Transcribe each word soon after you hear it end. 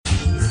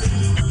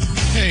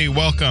Hey,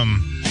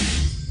 welcome.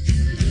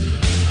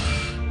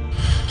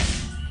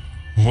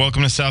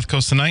 Welcome to South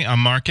Coast Tonight. I'm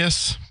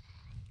Marcus.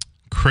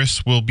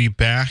 Chris will be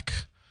back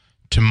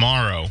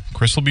tomorrow.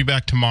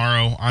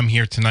 I'm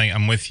here tonight.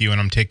 I'm with you,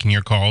 and I'm taking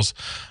your calls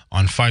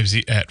on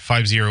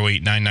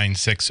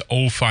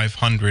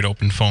 508-996-0500.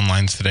 Open phone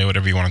lines today,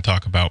 whatever you want to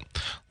talk about.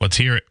 Let's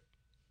hear it.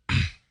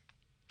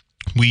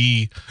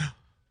 We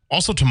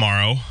also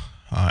tomorrow,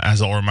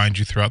 as I'll remind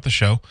you throughout the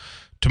show,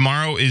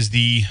 tomorrow is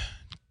the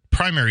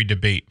primary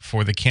debate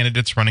for the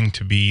candidates running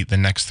to be the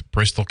next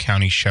Bristol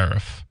County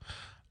Sheriff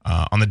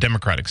on the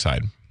Democratic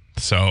side.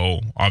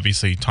 So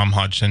obviously Tom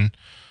Hodgson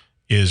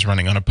is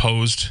running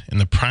unopposed in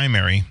the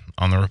primary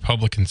on the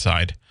Republican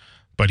side,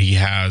 but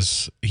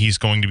he's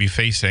going to be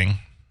facing,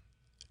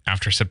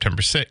 after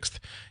September 6th,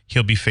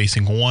 he'll be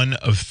facing one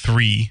of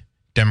three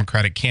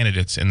Democratic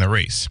candidates in the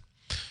race.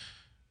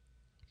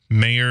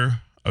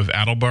 Mayor of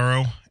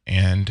Attleboro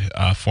and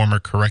former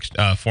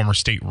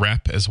state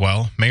rep as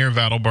well. Mayor of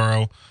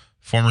Attleboro,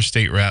 former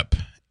state rep,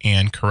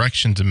 and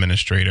corrections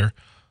administrator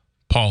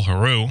Paul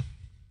Heroux,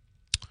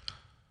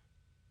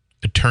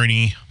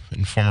 attorney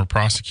and former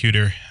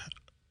prosecutor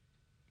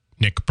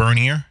Nick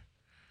Bernier,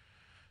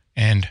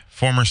 and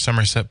former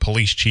Somerset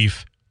Police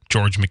Chief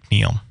George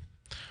McNeil.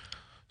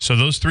 So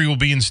those three will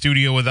be in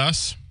studio with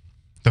us.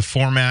 The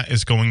format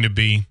is going to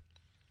be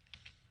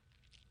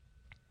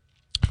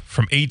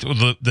from 8.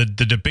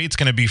 The debate's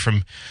going to be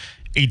from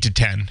 8 to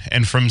 10,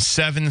 and from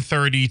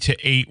 7:30 to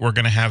 8, we're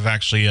going to have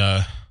actually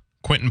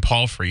Quentin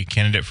Palfrey,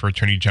 candidate for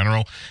Attorney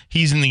General.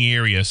 He's in the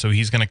area, so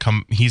he's going to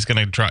come. He's going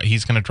to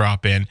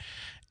drop in,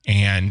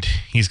 and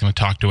he's going to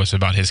talk to us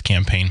about his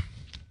campaign.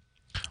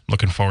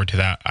 Looking forward to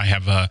that. I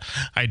had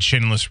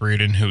Shinless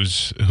Reardon,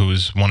 who's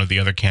one of the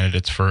other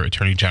candidates for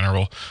Attorney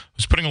General,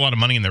 who's putting a lot of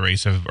money in the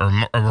race, a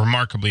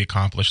remarkably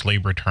accomplished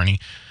labor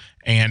attorney.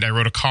 And I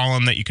wrote a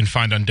column that you can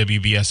find on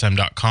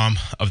WBSM.com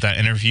of that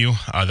interview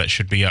that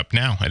should be up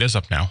now. It is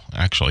up now,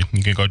 actually.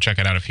 You can go check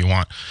it out if you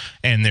want.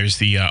 And there's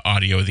the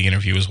audio of the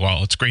interview as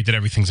well. It's great that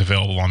everything's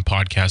available on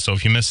podcast. So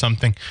if you missed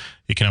something,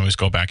 you can always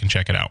go back and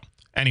check it out.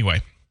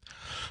 Anyway,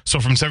 so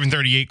from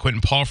 7:38,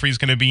 Quentin Palfrey is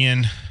going to be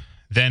in.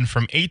 Then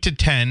from 8 to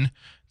 10,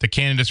 the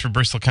candidates for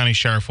Bristol County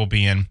Sheriff will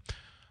be in.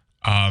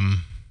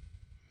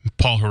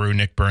 Paul Heroux,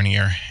 Nick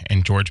Bernier,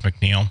 and George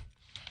McNeil.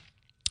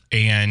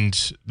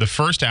 And the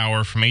first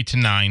hour from 8 to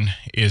 9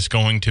 is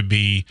going to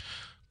be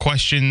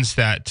questions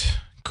that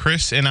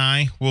Chris and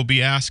I will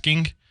be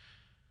asking.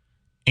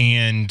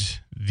 And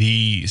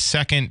the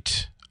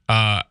second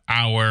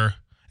hour,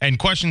 and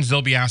questions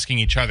they'll be asking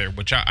each other,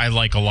 which I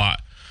like a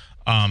lot.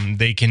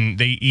 They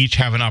each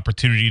have an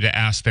opportunity to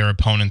ask their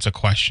opponents a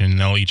question.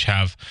 They'll each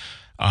have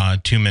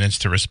 2 minutes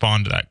to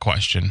respond to that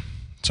question.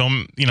 So,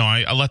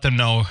 I let them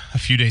know a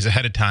few days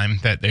ahead of time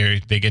that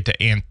they get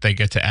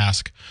to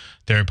ask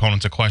their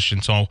opponents a question.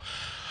 So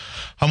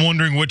I'm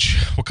wondering what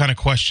kind of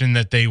question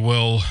that they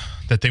will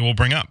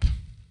bring up.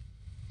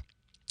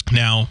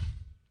 Now,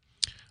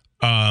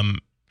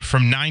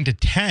 from 9 to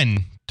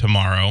 10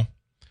 tomorrow,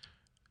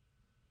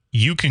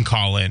 you can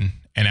call in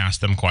and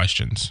ask them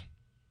questions.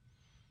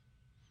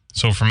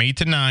 So from 8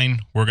 to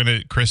 9,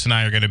 Chris and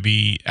I are going to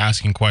be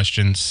asking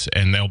questions,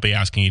 and they'll be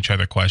asking each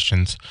other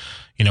questions,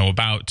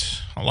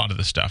 about a lot of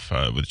the stuff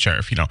with the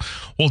sheriff.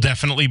 We'll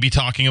definitely be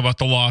talking about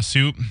the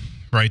lawsuit,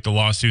 right? The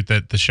lawsuit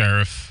that the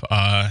sheriff,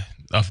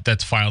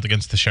 that's filed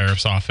against the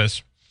sheriff's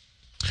office.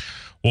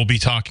 We'll be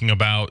talking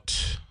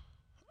about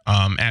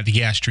at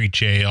the Ash Street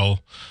Jail.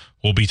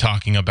 We'll be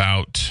talking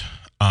about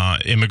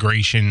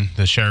immigration,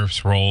 the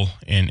sheriff's role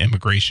in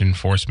immigration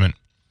enforcement.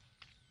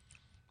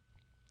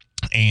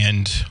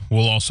 And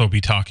we'll also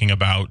be talking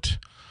about,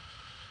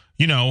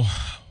 which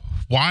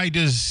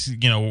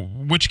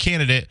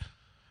candidate,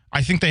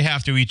 I think they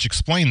have to each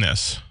explain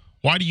this.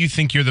 Why do you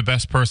think you're the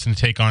best person to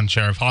take on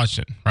Sheriff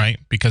Hodgson, right?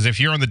 Because if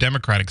you're on the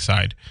Democratic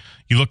side,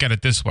 you look at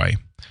it this way.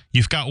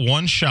 You've got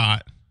one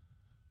shot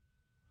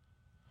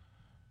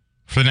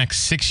for the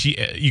next 6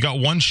 years. You got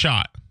one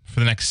shot for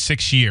the next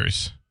 6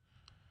 years.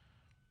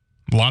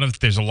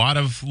 There's a lot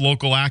of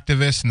local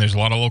activists, and there's a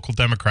lot of local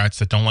Democrats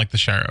that don't like the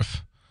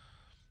sheriff.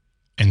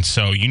 And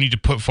so you need to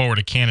put forward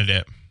a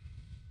candidate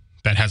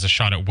that has a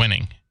shot at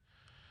winning,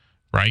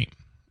 right?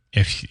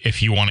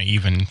 If you want to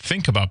even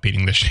think about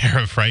beating the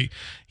sheriff, right?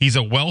 He's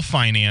a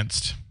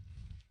well-financed,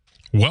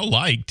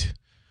 well-liked,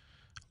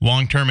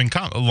 long-time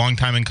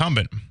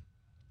incumbent.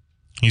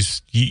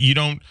 You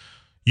don't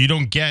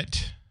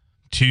get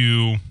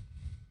to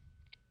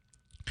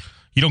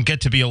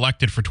be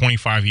elected for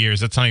 25 years.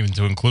 That's not even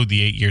to include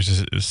the 8 years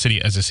as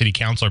a city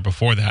councilor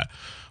before that,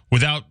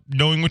 without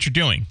knowing what you're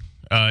doing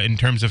in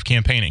terms of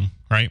campaigning,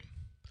 right?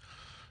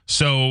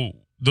 So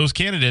these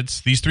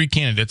three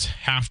candidates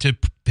have to,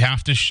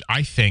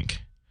 I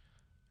think,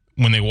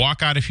 when they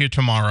walk out of here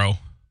tomorrow,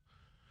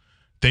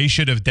 they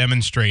should have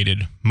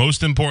demonstrated,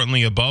 most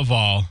importantly, above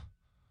all,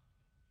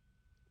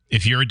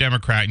 if you're a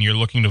Democrat and you're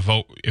looking to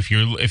vote, if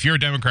you're a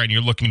Democrat and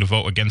you're looking to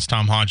vote against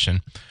Tom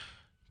Hodgson,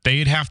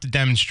 they'd have to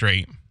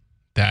demonstrate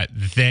that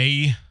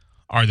they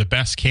are the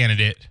best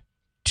candidate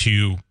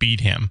to beat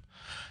him.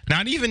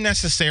 Not even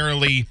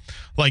necessarily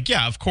like,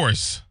 yeah, of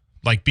course,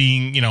 like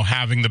being,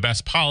 having the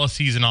best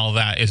policies and all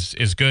that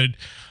is good.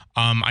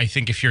 I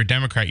think if you're a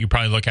Democrat, you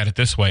probably look at it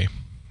this way.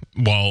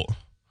 Well,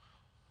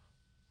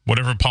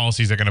 whatever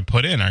policies they're going to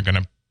put in are going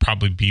to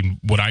probably be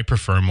what I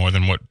prefer more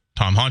than what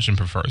Tom Hodgson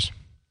prefers.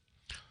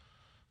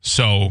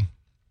 So,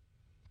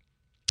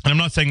 and I'm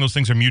not saying those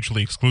things are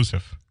mutually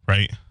exclusive,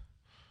 right?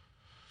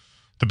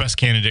 The best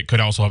candidate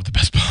could also have the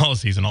best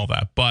policies and all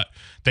that, but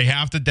they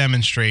have to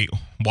demonstrate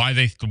why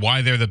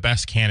they're the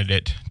best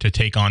candidate to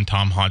take on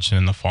Tom Hodgson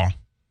in the fall.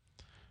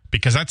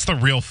 Because that's the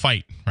real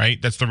fight,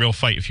 right? That's the real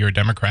fight if you're a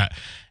Democrat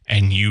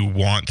and you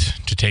want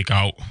to take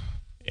out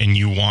and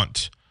you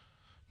want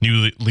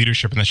new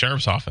leadership in the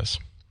sheriff's office.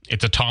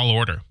 It's a tall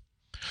order.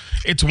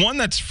 It's one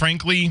that's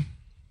frankly,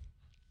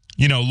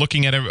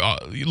 looking at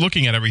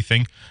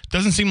everything,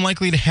 doesn't seem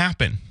likely to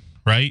happen,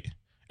 right?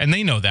 And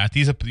they know that.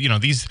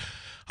 These.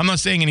 I'm not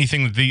saying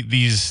anything that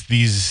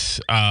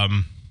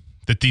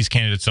these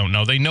candidates don't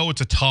know. They know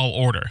it's a tall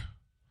order,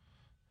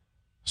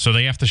 so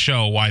they have to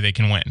show why they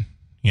can win.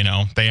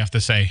 They have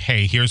to say,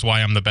 "Hey, here's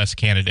why I'm the best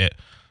candidate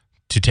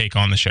to take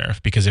on the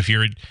sheriff." Because if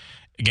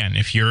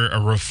you're a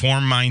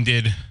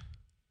reform-minded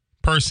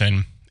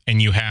person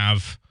and you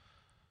have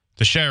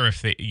the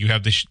sheriff,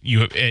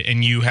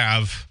 you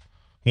have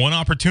one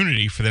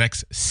opportunity for the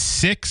next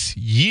 6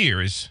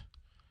 years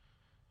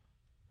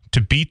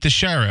to beat the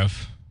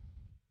sheriff,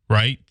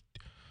 right?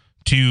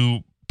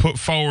 To put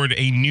forward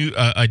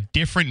a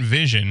different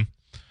vision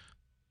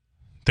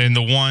than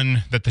the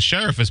one that the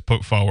sheriff has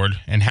put forward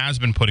and has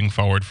been putting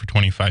forward for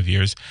 25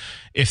 years.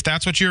 If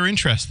that's what you're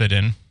interested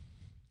in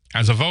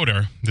as a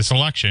voter this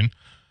election,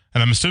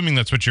 and I'm assuming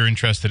that's what you're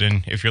interested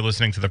in if you're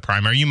listening to the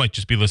primary, you might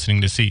just be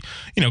listening to see,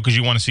 because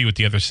you want to see what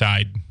the other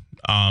side,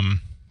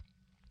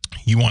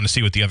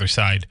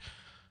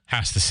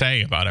 has to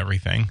say about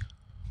everything,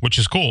 which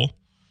is cool.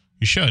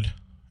 You should.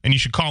 And you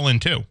should call in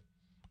too.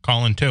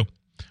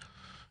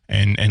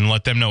 And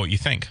let them know what you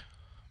think.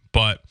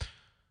 But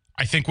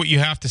I think what you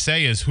have to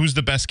say is, who's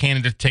the best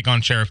candidate to take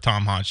on Sheriff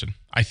Tom Hodgson?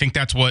 I think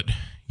that's what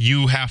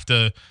you have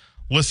to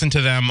listen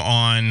to them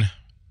on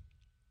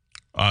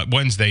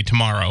Wednesday,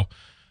 tomorrow.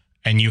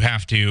 And you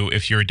have to,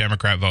 if you're a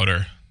Democrat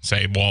voter,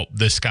 say, well,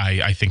 this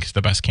guy I think is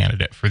the best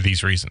candidate for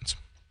these reasons.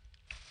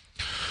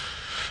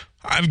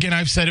 Again,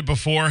 I've said it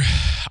before.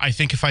 I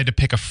think if I had to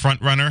pick a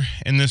front runner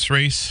in this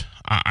race,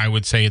 I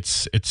would say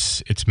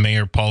it's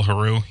Mayor Paul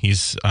Heroux.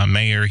 He's a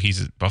mayor.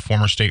 He's a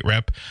former state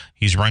rep.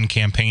 He's run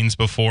campaigns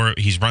before.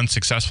 He's run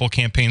successful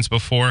campaigns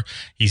before.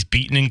 He's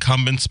beaten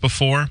incumbents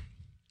before.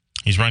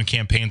 He's run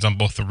campaigns on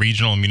both the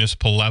regional and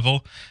municipal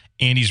level,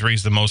 and he's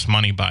raised the most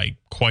money by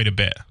quite a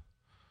bit.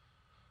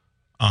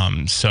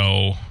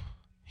 So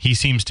he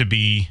seems to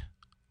be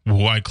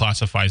who I'd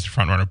classify as the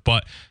front runner.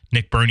 But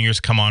Nick Bernier's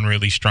come on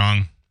really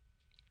strong.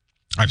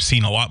 I've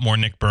seen a lot more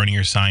Nick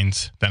Bernier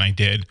signs than I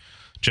did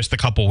just a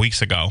couple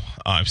weeks ago.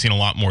 I've seen a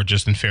lot more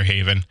just in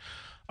Fairhaven.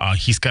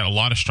 He's got a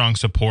lot of strong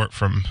support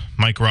from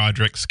Mike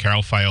Rodricks,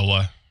 Carol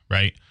Fiola,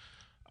 right?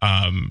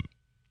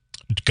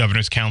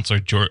 Governor's Counselor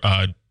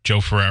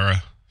Joe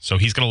Ferreira. So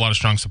he's got a lot of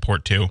strong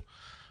support too.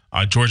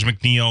 George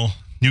McNeil,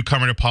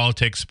 newcomer to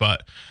politics,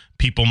 but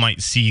people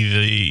might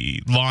see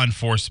the law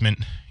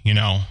enforcement,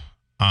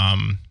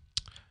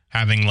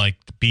 having like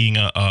being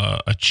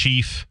a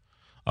chief,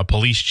 a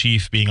police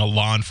chief, being a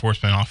law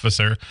enforcement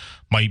officer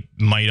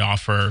might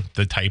offer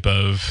the type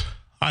of,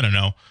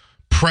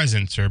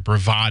 presence or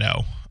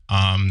bravado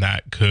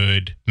that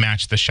could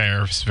match the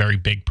sheriff's very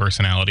big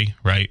personality,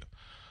 right?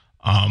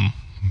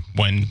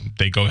 When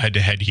they go head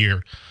to head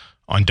here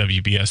on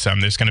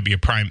WBSM, there's going to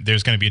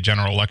be a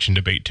general election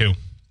debate too.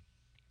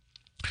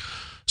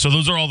 So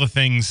those are all the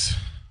things.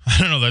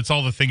 That's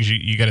all the things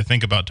you got to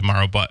think about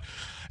tomorrow, but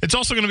it's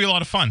also going to be a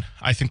lot of fun.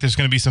 I think there's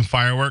going to be some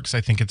fireworks.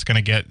 I think it's going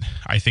to get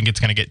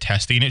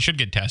testy, and it should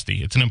get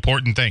testy. It's an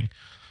important thing.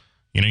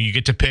 You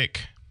get to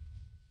pick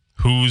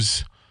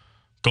who's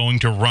going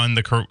to run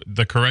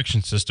the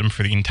correction system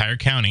for the entire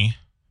county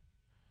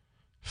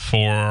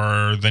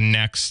for the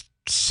next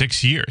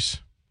 6 years.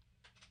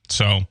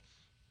 So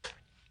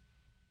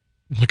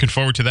looking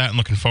forward to that, and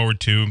looking forward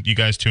to you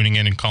guys tuning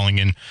in and calling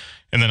in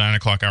the 9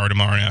 o'clock hour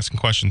tomorrow and asking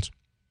questions.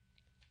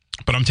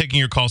 But I'm taking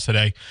your calls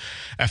today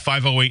at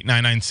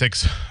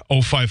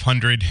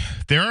 508-996-0500.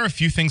 There are a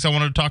few things I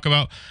wanted to talk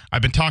about.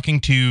 I've been talking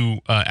to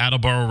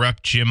Attleboro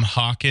Rep Jim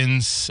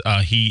Hawkins.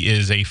 He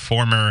is a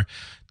former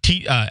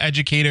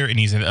educator, and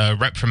he's a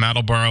rep from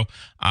Attleboro.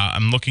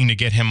 I'm looking to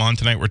get him on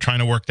tonight. We're trying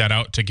to work that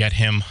out to get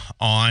him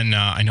on.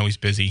 I know he's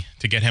busy.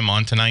 To get him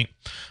on tonight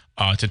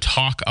to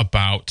talk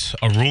about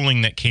a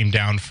ruling that came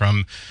down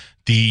from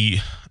the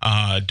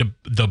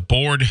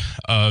Board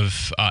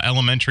of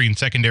Elementary and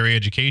Secondary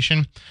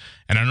Education.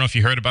 And I don't know if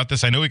you heard about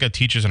this. I know we got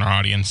teachers in our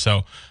audience,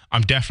 so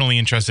I'm definitely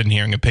interested in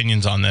hearing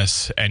opinions on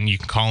this. And you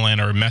can call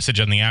in or message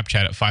on the app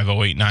chat at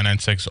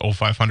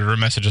 508-996-0500 or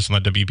message us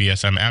on the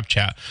WBSM app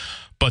chat.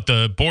 But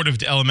the Board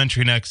of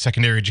Elementary and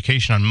Secondary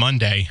Education on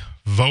Monday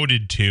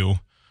voted to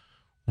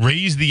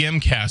raise the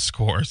MCAS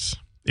scores.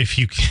 If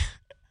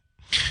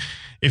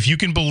if you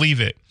can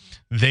believe it,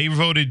 they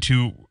voted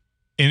to,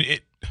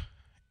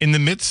 in the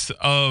midst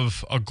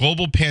of a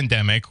global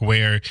pandemic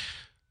where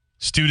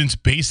students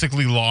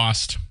basically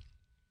lost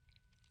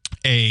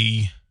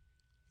a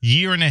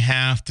year and a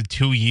half to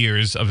 2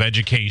 years of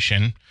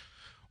education,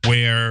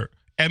 where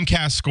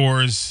MCAS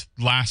scores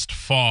last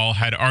fall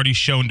had already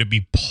shown to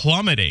be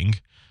plummeting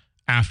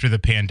after the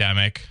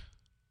pandemic.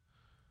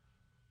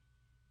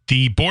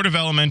 The Board of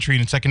Elementary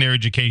and Secondary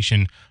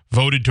Education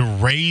voted to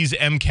raise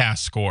MCAS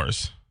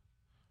scores.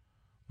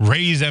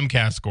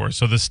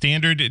 So the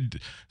standard,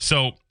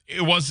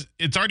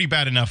 it's already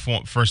bad enough,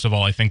 first of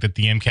all, I think, that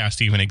the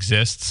MCAS even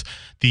exists.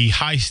 The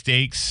high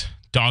stakes,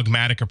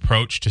 dogmatic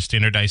approach to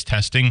standardized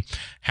testing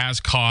has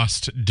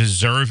cost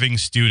deserving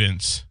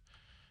students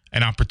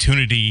an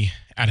opportunity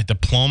at a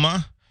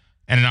diploma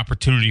and an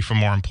opportunity for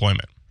more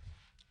employment.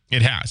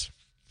 It has.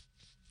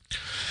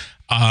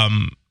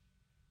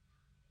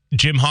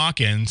 Jim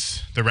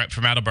Hawkins, the rep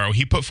from Attleboro,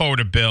 he put forward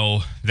a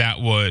bill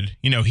that would,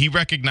 he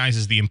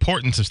recognizes the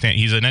importance of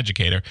he's an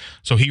educator,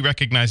 so he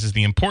recognizes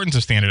the importance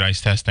of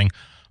standardized testing,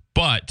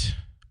 but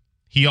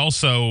he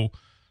also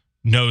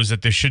knows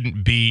that there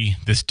shouldn't be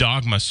this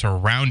dogma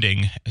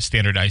surrounding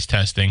standardized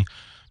testing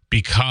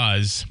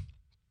because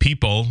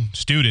people,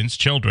 students,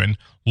 children,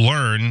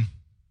 learn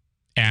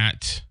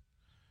at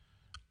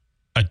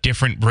a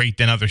different rate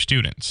than other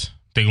students.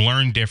 They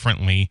learn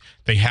differently.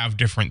 They have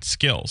different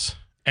skills.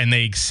 And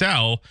they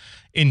excel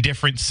in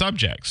different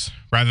subjects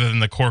rather than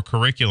the core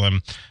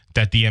curriculum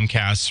that the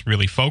MCAS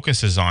really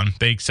focuses on.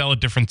 They excel at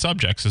different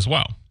subjects as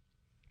well.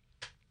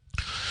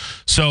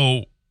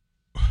 So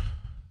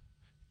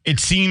it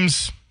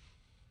seems,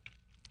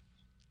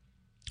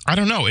 I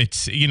don't know,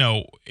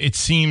 it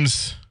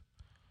seems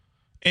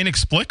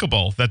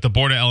inexplicable that the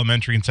Board of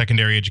Elementary and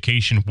Secondary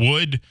Education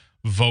would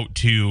vote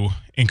to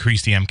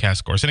increase the MCAS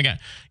scores. And again,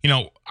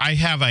 I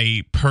have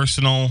a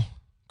personal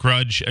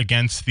grudge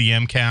against the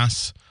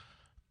MCAS.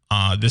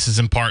 This is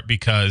in part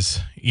because,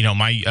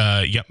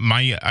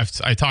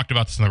 I talked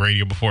about this on the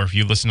radio before. If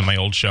you listen to my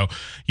old show,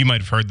 you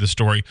might have heard the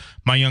story.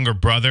 My younger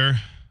brother,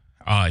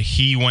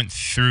 he went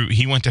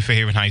to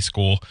Fairhaven High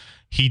School.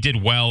 He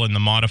did well in the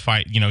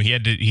modified,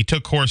 he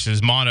took courses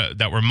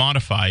that were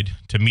modified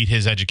to meet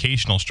his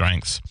educational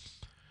strengths,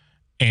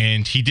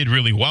 and he did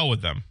really well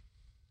with them.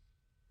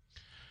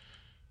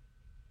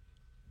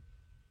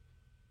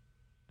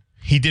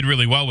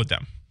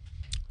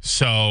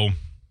 So,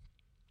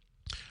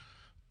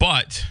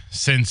 but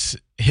since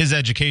his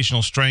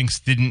educational strengths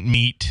didn't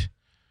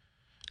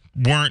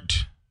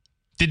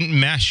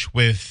mesh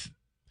with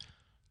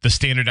the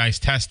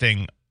standardized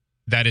testing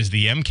that is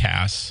the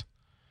MCAS,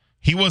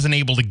 he wasn't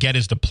able to get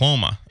his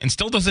diploma and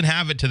still doesn't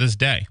have it to this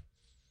day.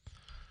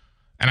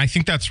 And I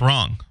think that's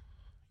wrong.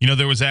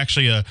 There was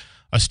actually a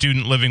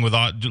student living with,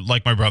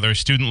 like my brother, a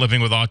student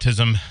living with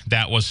autism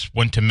that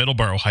went to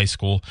Middleborough High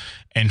School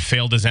and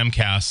failed his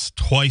MCAS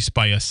twice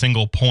by a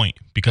single point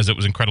because it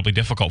was incredibly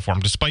difficult for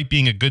him. Despite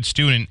being a good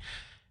student,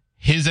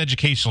 his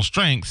educational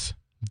strengths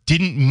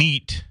didn't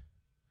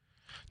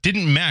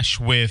mesh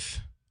with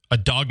a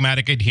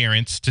dogmatic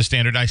adherence to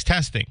standardized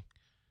testing.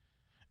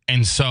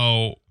 And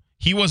so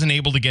he wasn't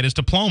able to get his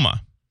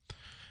diploma.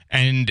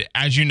 And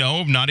as you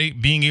know, not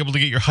being able to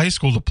get your high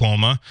school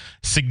diploma,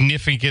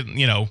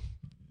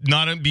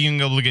 not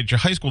being able to get your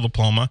high school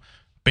diploma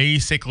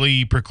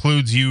basically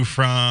precludes you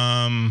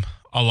from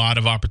a lot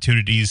of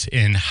opportunities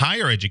in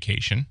higher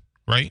education,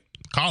 right?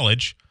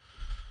 College,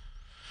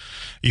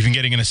 even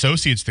getting an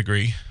associate's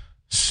degree.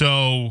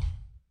 So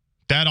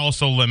that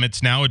also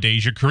limits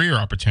nowadays your career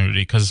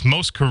opportunity, because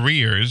most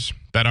careers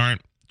that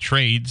aren't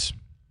trades,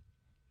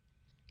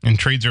 and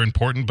trades are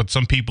important, but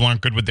some people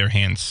aren't good with their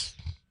hands,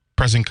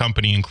 present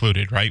company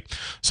included, right?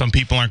 Some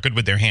people aren't good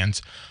with their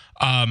hands.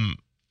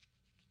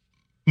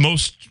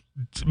 Most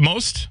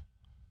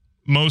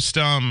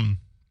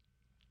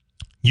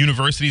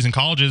universities and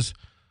colleges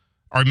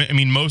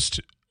most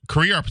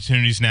career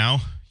opportunities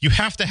now, you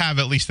have to have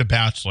at least a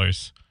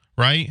bachelor's,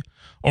 right?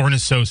 Or an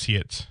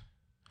associate's.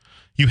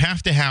 You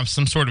have to have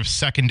some sort of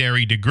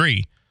secondary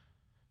degree.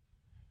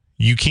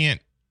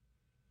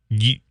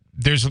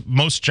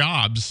 Most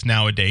jobs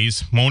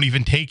nowadays won't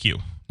even take you.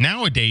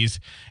 Nowadays,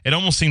 it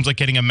almost seems like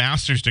getting a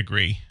master's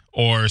degree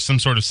or some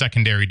sort of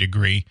secondary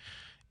degree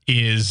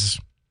is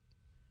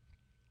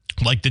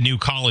like the new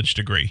college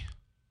degree.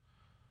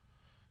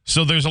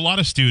 So there's a lot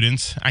of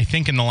students, I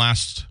think in the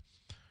last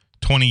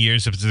 20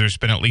 years, there's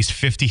been at least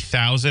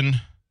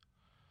 50,000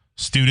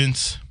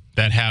 students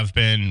that have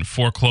been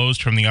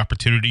foreclosed from the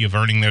opportunity of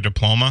earning their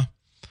diploma.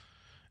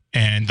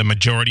 And the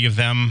majority of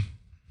them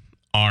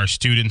are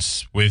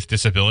students with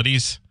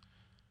disabilities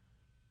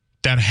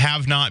that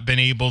have not been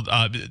able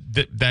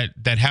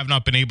that have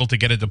not been able to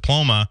get a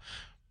diploma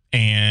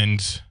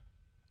and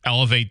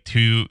elevate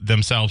to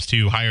themselves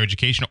to higher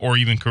education or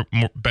even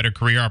better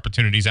career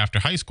opportunities after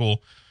high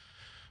school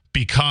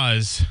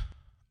because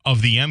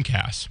of the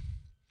MCAS.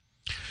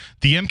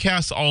 The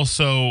MCAS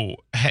also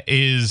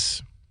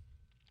is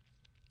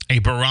a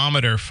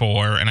barometer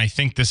for, and I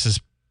think this is,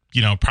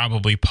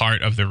 probably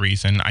part of the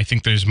reason. I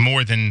think there's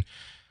more than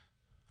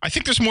I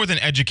think there's more than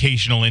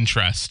educational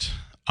interest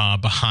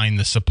behind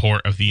the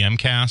support of the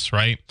MCAS,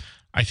 right?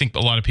 I think a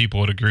lot of people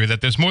would agree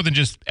that there's more than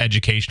just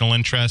educational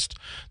interest.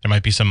 There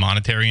might be some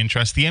monetary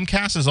interest. The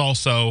MCAS is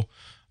also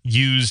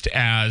used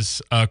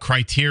as a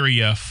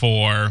criteria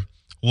for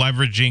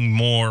leveraging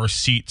more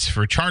seats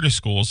for charter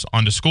schools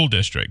onto school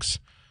districts.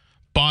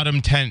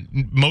 Bottom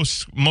 10,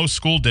 most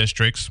school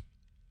districts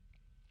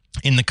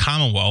in the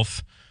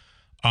Commonwealth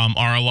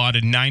are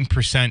allotted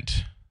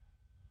 9%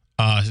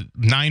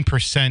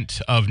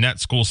 of net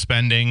school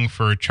spending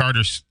for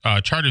charter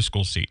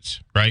school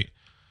seats, right?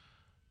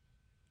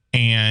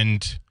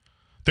 And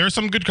there are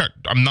some good.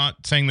 I'm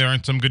not saying there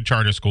aren't some good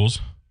charter schools,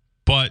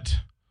 but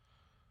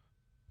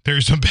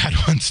there's some bad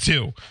ones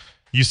too.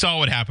 You saw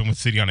what happened with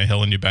City on a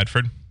Hill in New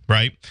Bedford,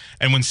 right?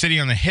 And when City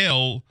on the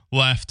Hill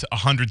left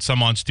 100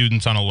 some odd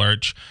students on a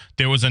lurch,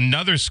 there was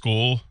another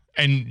school,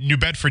 and New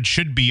Bedford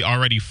should be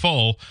already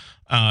full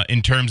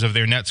in terms of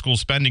their net school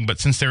spending,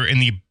 but since they're in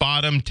the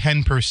bottom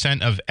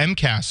 10% of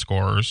MCAS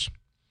scorers,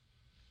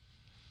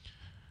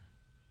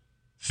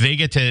 they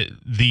get to,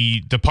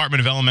 the Department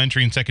of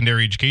Elementary and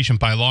Secondary Education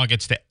by law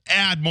gets to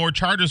add more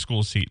charter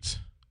school seats.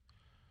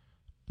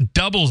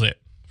 Doubles it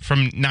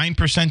from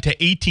 9% to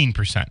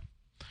 18%.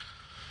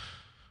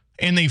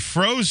 And they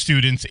froze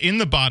students in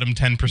the bottom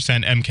 10%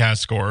 MCAS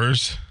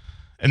scorers,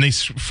 and they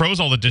froze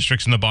all the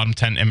districts in the bottom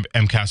 10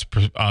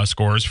 MCAS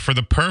scores for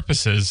the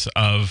purposes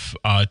of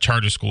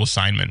charter school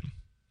assignment.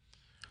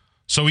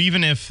 So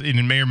even if,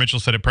 and Mayor Mitchell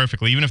said it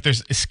perfectly, even if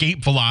there's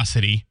escape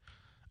velocity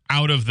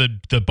out of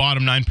the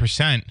bottom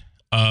 9%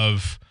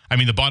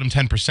 the bottom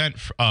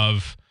 10%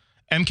 of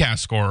MCAS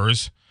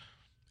scorers,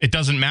 it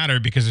doesn't matter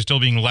because they're still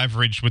being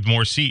leveraged with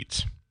more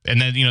seats. And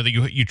then,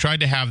 you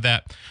tried to have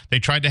that, they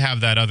tried to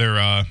have that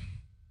other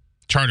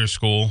charter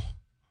school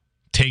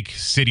take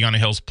City on a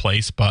Hill's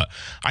place, but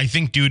I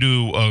think due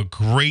to a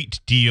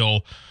great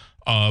deal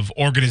of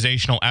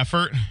organizational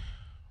effort,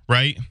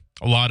 right?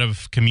 A lot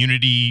of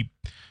community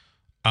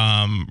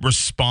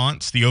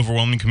response, the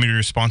overwhelming community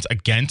response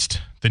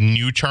against the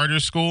new charter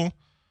school,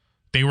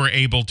 they were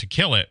able to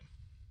kill it.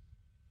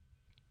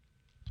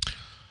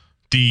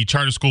 The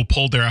charter school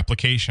pulled their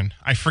application.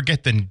 I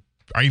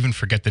even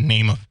forget the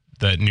name of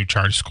the new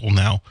charter school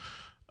now.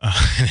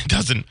 And it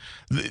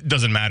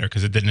doesn't matter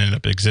because it didn't end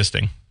up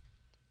existing.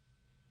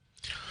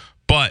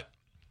 But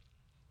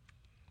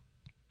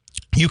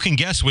you can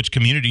guess which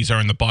communities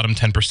are in the bottom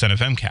 10% of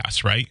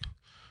MCAS, right?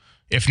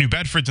 If New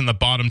Bedford's in the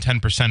bottom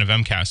 10% of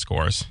MCAS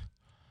scores,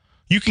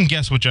 you can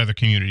guess which other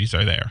communities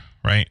are there,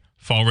 right?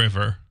 Fall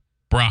River,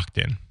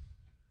 Brockton,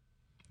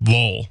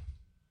 Lowell,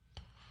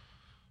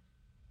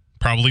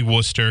 probably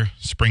Worcester,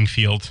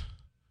 Springfield,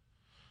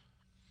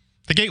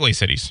 the gateway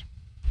cities.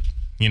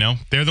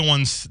 They're the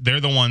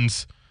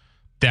ones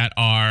that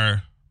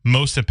are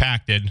most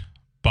impacted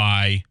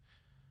by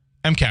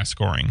MCAS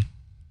scoring.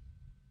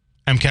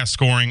 MCAS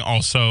scoring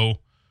also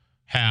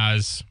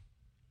has,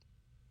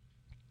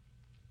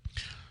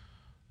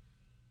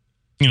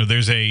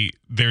 there's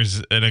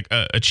an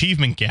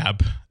achievement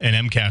gap in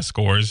MCAS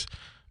scores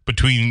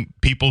between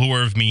people who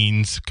are of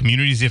means,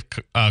 communities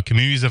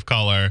of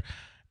color,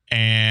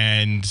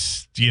 and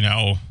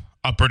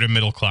upper to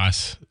middle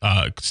class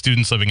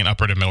students living in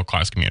upper to middle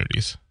class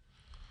communities.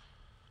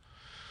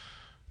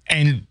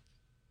 And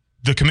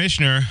the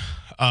commissioner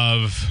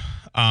of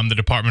the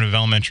Department of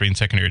Elementary and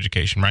Secondary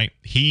Education, right?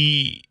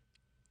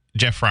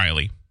 Jeff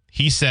Riley,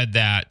 he said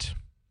that,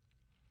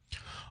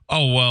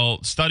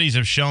 studies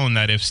have shown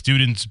that if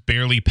students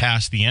barely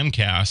pass the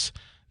MCAS,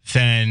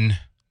 then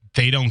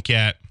they don't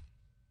get,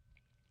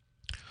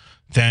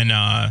 they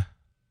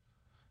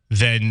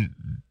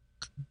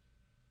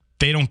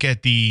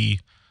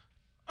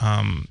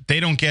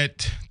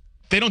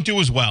don't do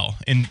as well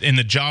in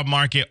the job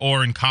market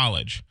or in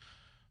college.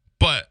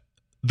 But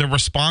the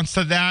response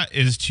to that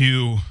is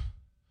to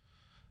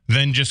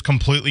then just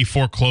completely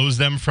foreclose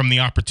them from the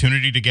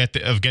opportunity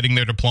of getting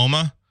their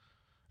diploma.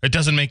 It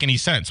doesn't make any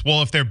sense.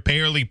 Well, if they're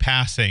barely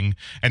passing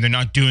and they're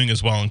not doing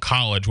as well in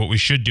college, what we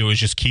should do is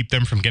just keep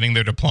them from getting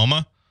their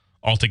diploma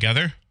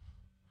altogether.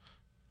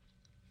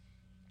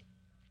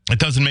 It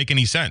doesn't make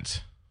any sense.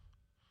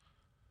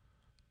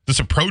 This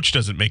approach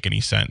doesn't make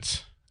any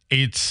sense.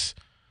 It's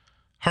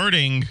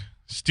hurting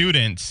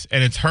students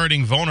and it's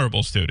hurting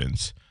vulnerable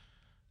students.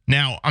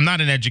 Now, I'm not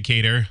an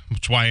educator,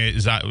 which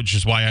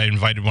is why I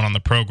invited one on the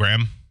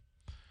program.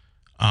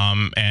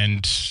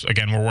 And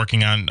again, we're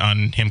working on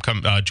him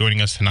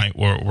joining us tonight.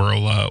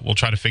 We'll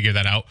try to figure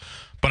that out.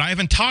 But I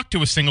haven't talked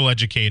to a single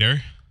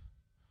educator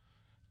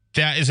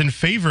that is in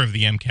favor of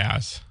the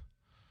MCAS.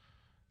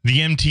 The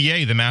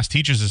MTA, the Mass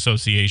Teachers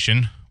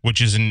Association, which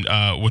is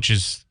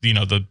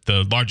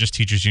the largest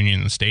teachers union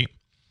in the state,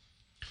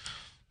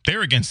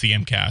 they're against the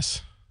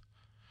MCAS.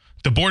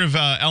 The Board of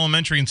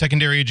Elementary and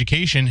Secondary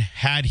Education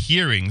had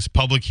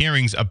public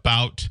hearings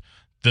about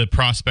the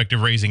prospect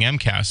of raising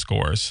MCAS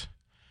scores.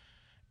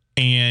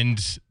 And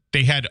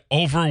they had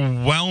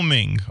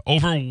overwhelming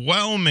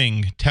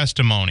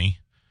testimony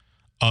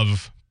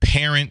of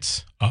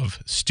parents, of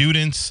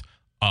students,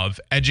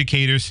 of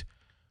educators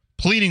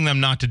pleading them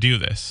not to do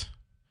this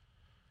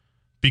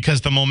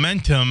because the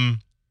momentum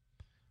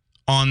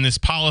on this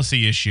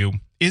policy issue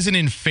isn't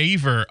in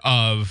favor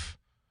of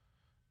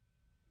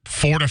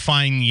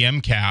fortifying the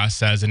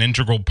MCAS as an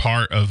integral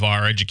part of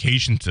our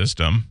education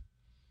system.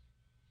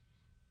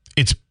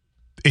 It's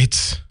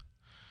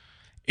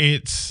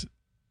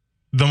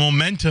the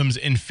momentum's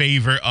in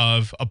favor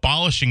of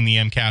abolishing the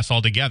MCAS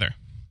altogether.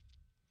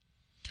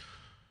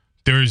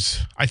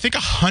 There's, I think,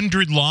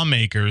 100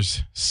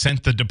 lawmakers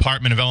sent the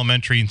Department of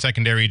Elementary and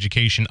Secondary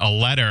Education a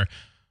letter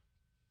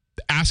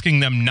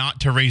asking them not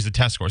to raise the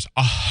test scores.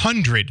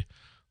 100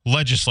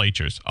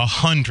 legislatures,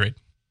 100.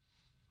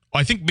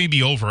 I think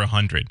maybe over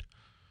 100.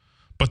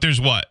 But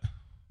there's what?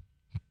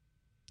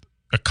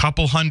 A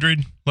couple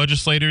hundred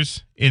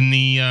legislators in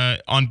the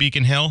on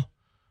Beacon Hill?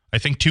 I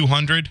think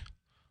 200,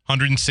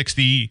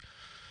 160.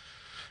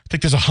 I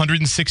think there's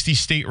 160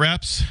 state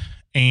reps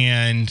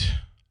and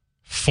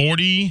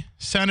 40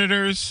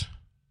 senators.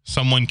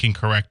 Someone can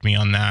correct me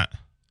on that.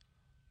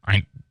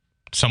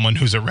 Someone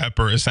who's a rep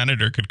or a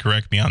senator could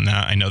correct me on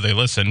that. I know they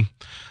listen.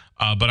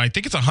 But I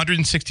think it's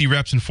 160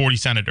 reps and 40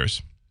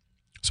 senators.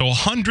 So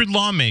 100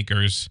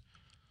 lawmakers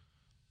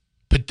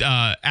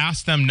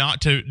asked them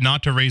not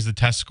to raise the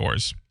test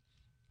scores.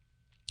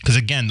 Because,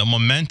 again, the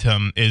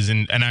momentum is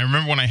in. And I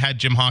remember when I had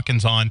Jim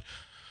Hawkins on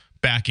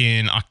back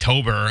in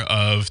October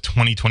of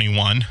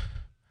 2021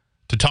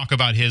 to talk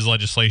about his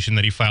legislation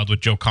that he filed with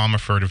Joe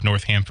Comerford of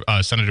Northampton,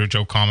 Senator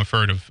Joe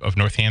Comerford of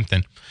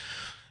Northampton.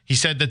 He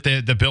said that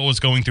the bill was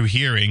going through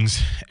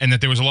hearings and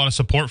that there was a lot of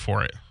support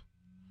for it.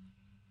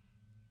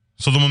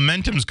 So the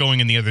momentum's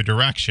going in the other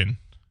direction.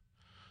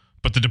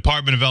 But the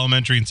Department of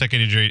Elementary and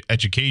Secondary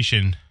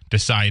Education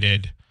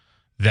decided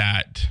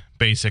that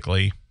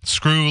basically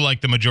screw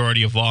like the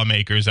majority of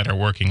lawmakers that are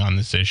working on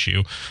this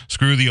issue,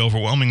 screw the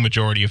overwhelming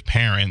majority of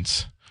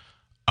parents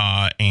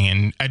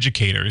and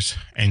educators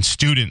and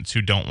students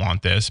who don't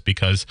want this,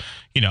 because,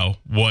 you know,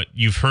 what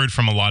you've heard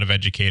from a lot of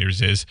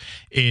educators is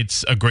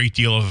it's a great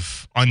deal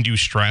of undue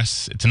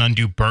stress. It's an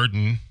undue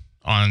burden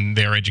on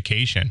their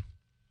education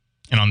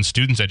and on the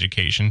students'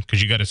 education,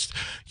 because you're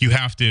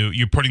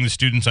putting the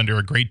students under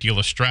a great deal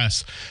of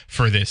stress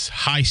for this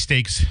high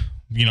stakes,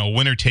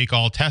 winner take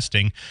all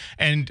testing.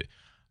 And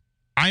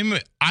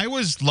I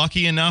was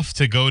lucky enough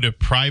to go to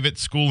private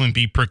school and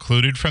be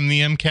precluded from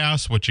the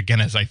MCAS, which again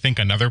is, I think,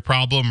 another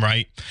problem,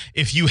 right?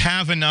 If you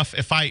have enough,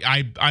 if I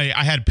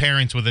had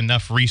parents with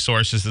enough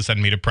resources to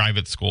send me to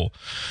private school.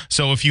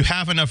 So if you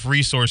have enough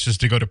resources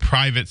to go to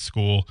private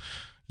school,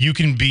 you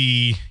can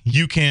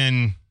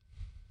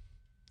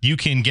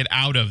get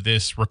out of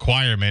this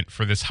requirement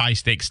for this high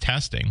stakes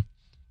testing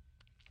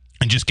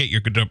and just get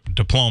your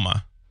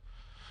diploma.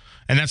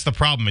 And that's the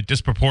problem. It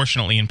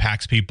disproportionately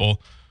impacts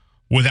people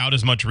without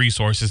as much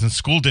resources and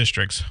school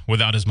districts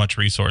without as much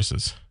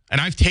resources.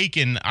 And I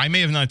may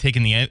have not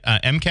taken the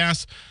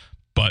MCAS,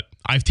 but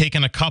I've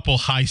taken a couple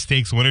high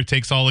stakes winner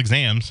takes all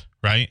exams,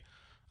 right?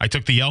 I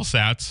took the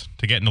LSATs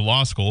to get into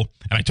law school,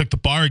 and I took the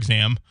bar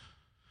exam,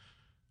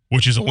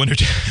 which is a winner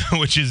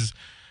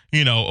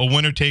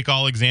take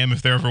all exam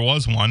if there ever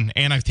was one.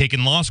 And I've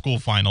taken law school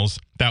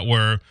finals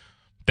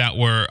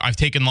I've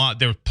taken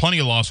there are plenty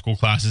of law school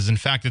classes. In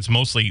fact, it's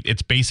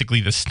basically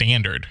the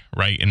standard,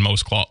 right, in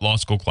most law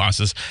school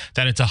classes,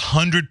 that it's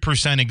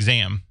 100%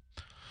 exam.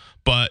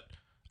 But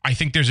I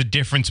think there's a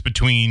difference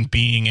between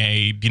being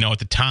at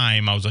the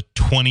time I was a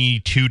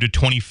 22 to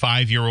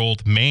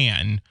 25-year-old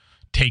man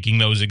taking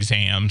those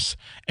exams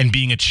and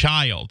being a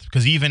child.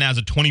 Because even as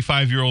a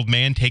 25-year-old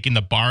man taking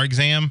the bar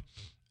exam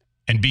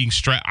and being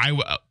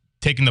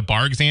taking the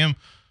bar exam,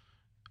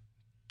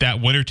 that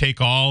winner take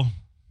all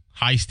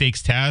high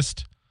stakes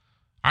test,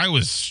 I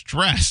was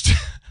stressed.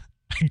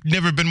 I've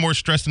never been more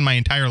stressed in my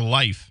entire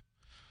life.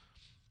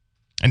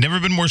 And I was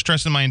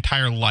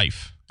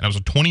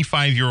a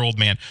 25-year-old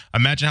man.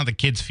 Imagine how the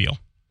kids feel,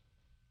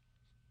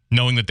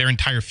 knowing that their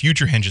entire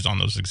future hinges on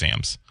those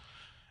exams.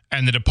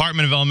 And the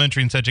Department of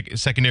Elementary and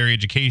Secondary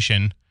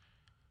Education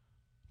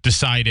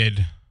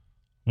decided,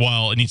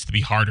 well, it needs to be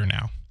harder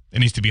now. It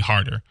needs to be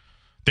harder.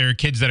 There are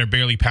kids that are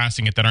barely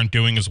passing it that aren't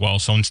doing as well.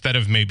 So instead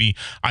of maybe,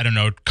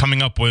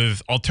 coming up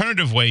with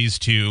alternative ways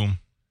to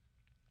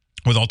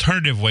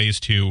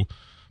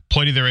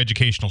play to their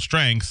educational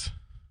strengths,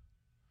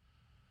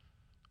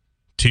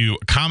 to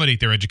accommodate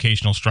their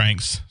educational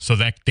strengths so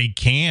that they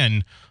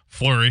can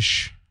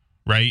flourish,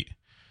 right,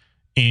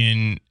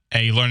 in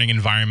a learning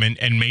environment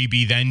and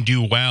maybe then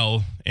do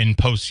well in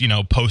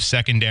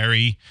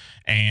post-secondary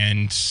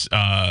and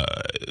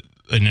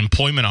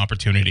employment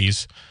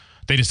opportunities,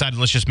 they decided,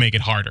 let's just make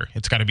it harder.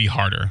 It's got to be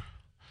harder.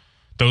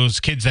 Those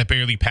kids that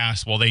barely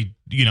pass, well, we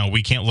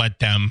can't let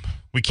them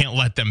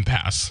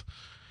pass.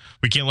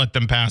 We can't let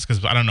them pass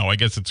because, I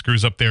guess it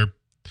screws up their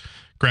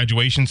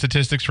graduation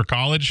statistics for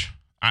college.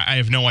 I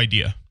have no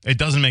idea. It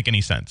doesn't make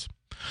any sense.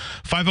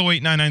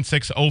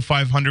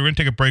 508-996-0500. We're going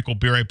to take a break. We'll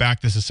be right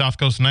back. This is South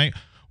Coast Night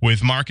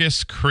with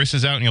Marcus. Chris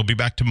is out, and he'll be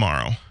back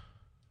tomorrow.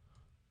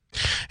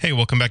 Hey,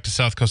 welcome back to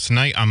South Coast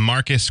Tonight. I'm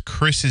Marcus.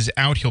 Chris is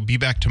out. He'll be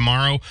back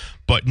tomorrow.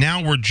 But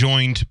now we're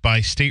joined by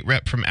State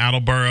Rep from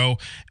Attleboro,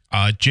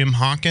 Jim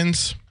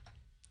Hawkins.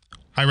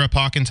 Hi, Rep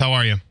Hawkins. How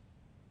are you?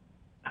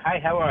 Hi,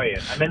 how are you?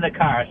 I'm in the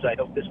car, so I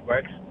hope this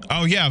works.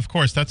 Oh, yeah, of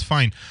course. That's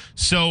fine.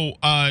 So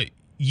I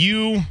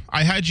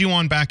had you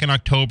on back in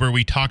October.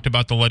 We talked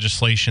about the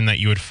legislation that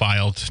you had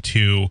filed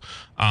to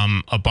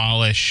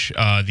abolish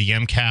the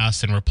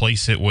MCAS and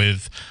replace it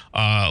with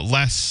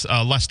less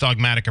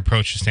dogmatic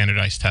approach to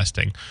standardized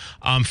testing.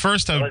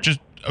 First, I was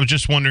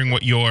just wondering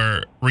what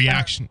your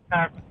reaction.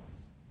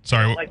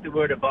 Sorry, I don't like the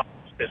word abolish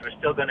because we're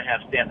still going to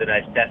have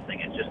standardized testing.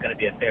 It's just going to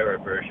be a fairer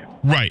version.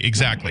 Right,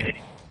 exactly.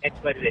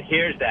 Anybody that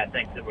hears that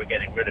thinks that we're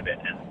getting rid of it,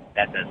 and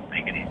that doesn't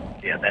make any.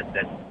 Yeah,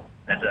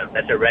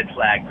 that's a red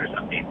flag for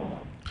some people.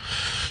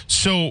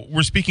 So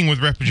we're speaking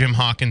with Rep. Jim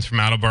Hawkins from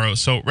Attleboro.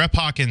 So Rep.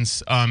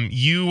 Hawkins,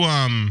 you're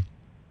an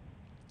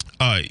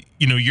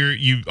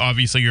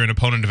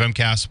opponent of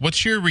MCAS.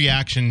 What's your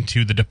reaction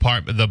to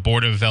the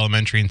Board of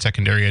Elementary and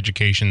Secondary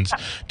Education's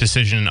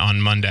decision on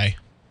Monday?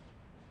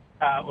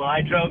 Well, I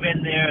drove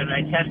in there and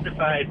I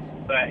testified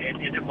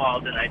into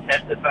Malden. I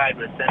testified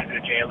with Senator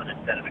Jalen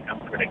and Senator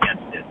Comfort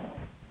against it.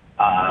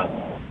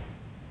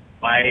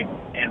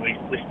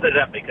 We split it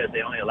up because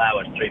they only allow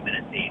us 3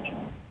 minutes each.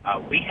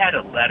 We had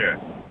a letter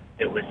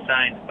that was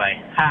signed by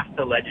half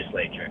the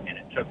legislature, and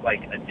it took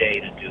like a day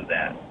to do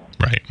that.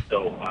 Right.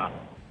 So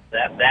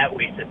that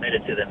we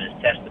submitted to them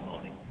as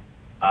testimony.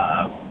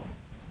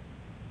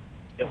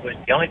 It was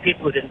the only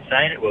people who didn't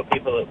sign it were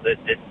people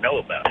that didn't know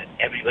about it.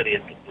 Everybody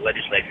in the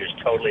legislature is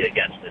totally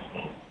against this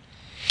move.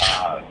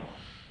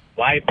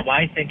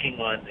 My thinking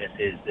on this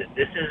is that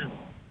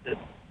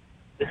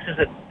the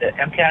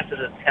MCAS is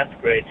a 10th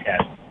grade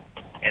test,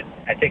 and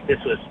I think this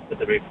was what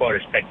the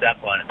reporters picked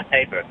up on in the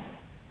paper.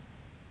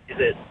 Is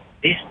that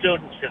these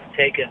students have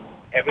taken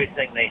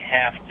everything they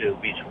have to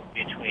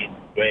between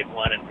grade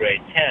 1 and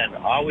grade 10,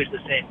 always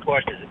the same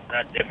courses. It's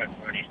not different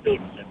for any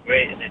students. In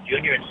the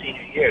junior and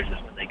senior years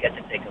is when they get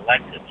to take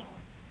electives,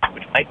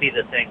 which might be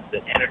the things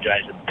that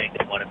energize them, think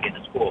they want to be in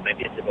the school.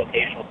 Maybe it's a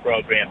vocational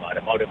program,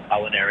 automotive,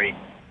 culinary,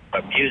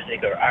 or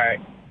music or art.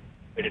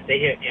 But if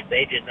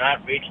they did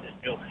not reach this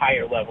new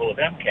higher level of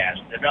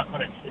MCAS, they're not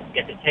going to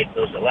get to take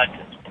those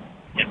electives.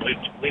 And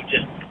we've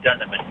just done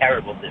them a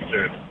terrible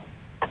disservice.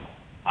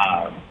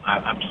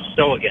 I'm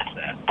so against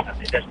that.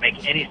 It doesn't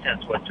make any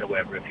sense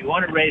whatsoever. If you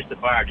want to raise the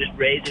bar, just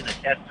raising the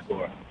test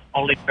score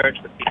only hurts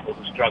the people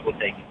who struggle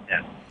taking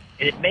tests.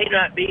 And it may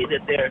not be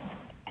that they're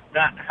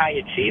not high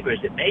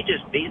achievers. It may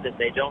just be that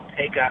they don't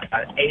take an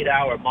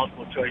 8-hour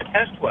multiple choice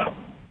test well.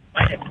 It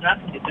might have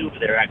nothing to do with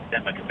their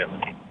academic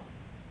ability.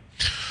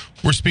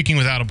 We're speaking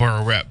with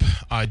Attleboro Rep.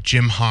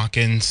 Jim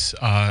Hawkins,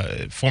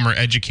 former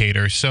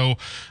educator. So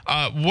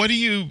what do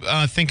you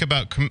think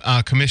about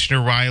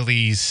Commissioner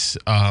Riley's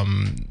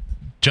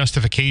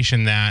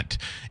justification that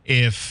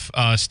if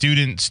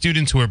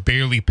students who are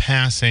barely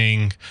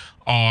passing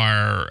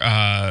are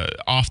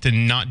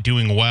often not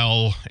doing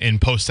well in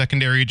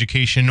post-secondary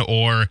education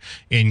or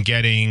in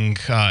getting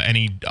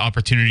any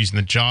opportunities in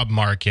the job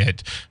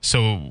market?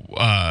 So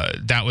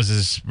that was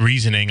his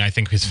reasoning, I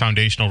think his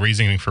foundational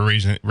reasoning for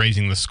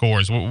raising the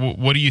scores.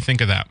 What do you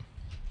think of that?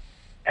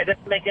 It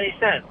doesn't make any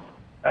sense.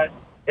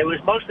 It was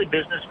mostly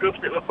business groups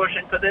that were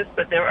pushing for this,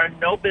 but there are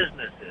no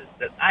businesses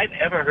that I've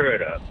ever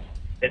heard of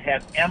that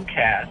have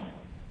MCAS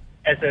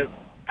as a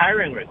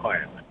hiring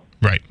requirement.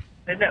 Right.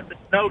 There's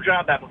no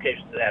job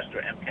applications that ask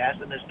for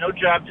MCAS, and there's no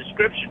job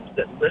descriptions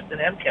that list an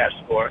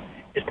MCAS score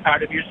as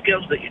part of your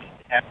skills that you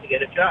have to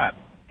get a job.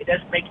 It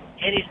doesn't make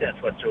any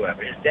sense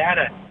whatsoever. His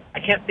data, I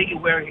can't figure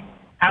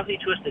how he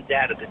twisted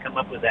data to come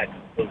up with that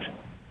conclusion.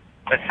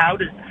 But how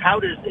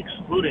does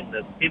excluding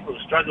the people who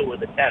struggle with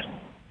the test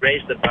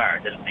raise the bar?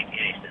 It doesn't make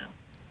any sense.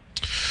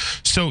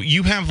 So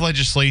you have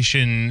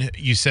legislation,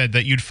 you said,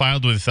 that you'd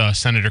filed with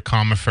Senator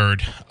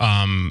Comerford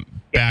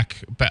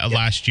back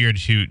last year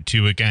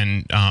to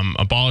again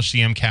abolish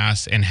the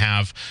MCAS and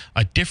have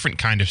a different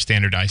kind of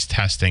standardized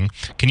testing.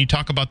 Can you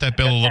talk about that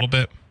bill a little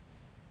bit?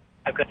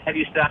 I've got to have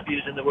you stop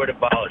using the word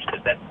abolish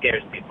because that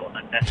scares people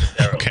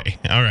unnecessarily. Okay,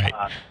 all right.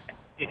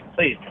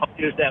 Please don't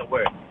use that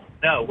word.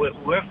 No,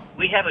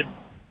 we have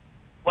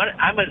when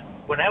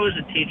I was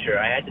a teacher,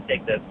 I had to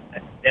take the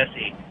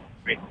DESE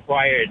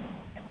required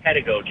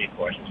pedagogy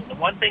courses. And the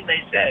one thing they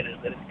said is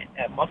that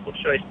a multiple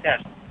choice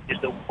test is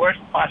the worst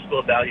possible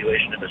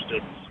evaluation of a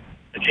student's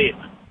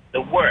achievement. The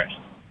worst.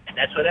 And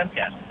that's what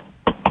MCAS is.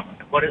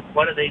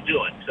 What are they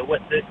doing? So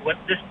what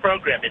this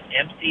program is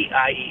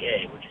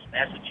MCIEA, which is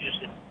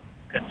Massachusetts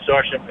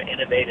Consortium for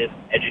Innovative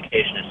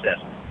Education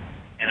Assessment.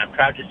 And I'm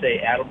proud to say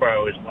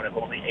Attleboro is one of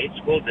only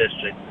 8 school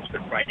districts that's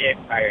been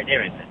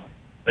pioneering this.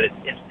 But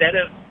instead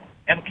of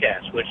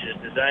MCAS, which is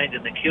designed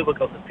in the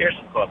cubicles of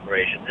Pearson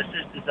Corporation, this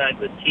is designed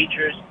with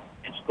teachers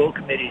and school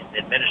committees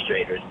and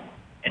administrators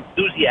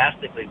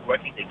enthusiastically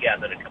working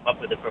together to come up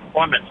with a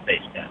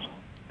performance-based test.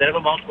 Instead of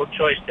a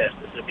multiple-choice test,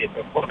 this would be a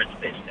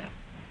performance-based test.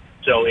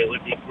 So it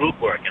would be group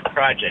work and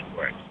project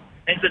work,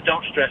 things that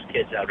don't stress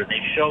kids out, and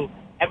they show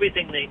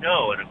everything they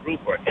know in a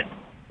group work. And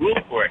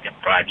group work and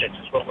projects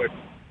is what we're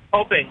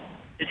hoping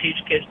to teach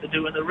kids to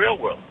do in the real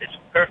world. It's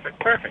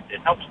perfect. It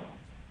helps them.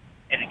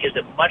 And it gives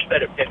a much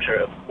better picture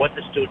of what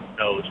the student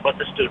knows, what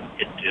the student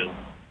can do.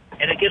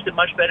 And it gives a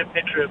much better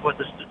picture of what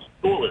the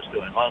school is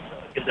doing also.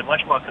 It gives a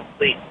much more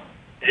complete.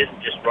 It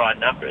isn't just raw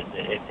numbers.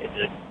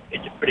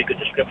 It's a pretty good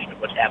description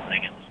of what's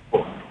happening in the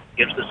school. It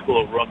gives the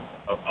school room,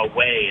 a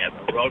way,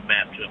 a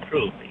roadmap to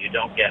improve that you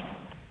don't get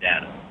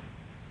data.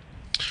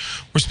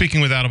 We're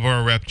speaking with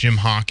Attleboro Rep Jim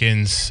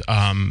Hawkins,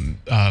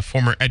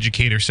 former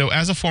educator. So,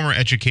 as a former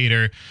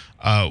educator,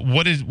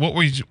 what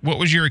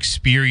was your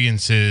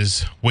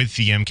experiences with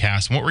the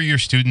MCAS? And what were your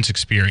students'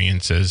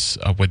 experiences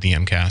with the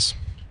MCAS?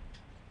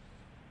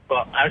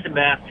 Well, I was a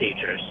math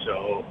teacher,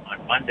 so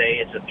on Monday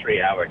it's a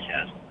 3-hour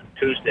test. On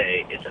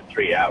Tuesday it's a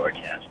 3-hour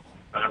test.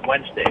 On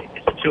Wednesday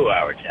it's a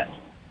 2-hour test.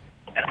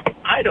 And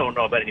I don't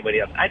know about anybody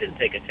else. I didn't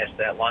take a test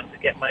that long to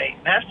get my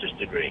master's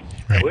degree.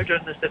 Right. We're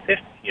doing this to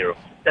 50-year-olds.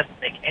 It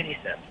doesn't make any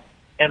sense.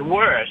 And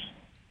worse,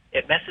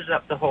 it messes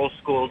up the whole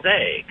school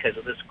day because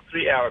of this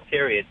 3-hour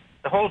period.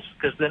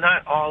 Because they're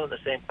not all in the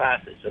same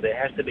classes. So there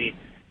has to be,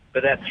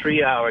 for that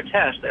 3-hour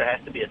test, there has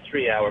to be a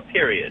 3-hour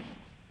period.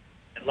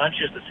 And lunch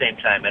is the same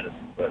time,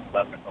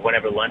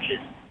 whatever lunch is.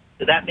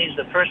 So that means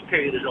the first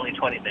period is only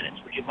 20 minutes,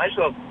 which you might as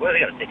well, they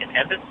got to take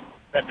attendance?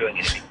 Not doing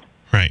anything.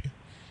 Right.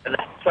 And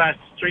that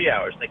lasts 3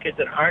 hours. And the kids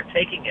that aren't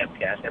taking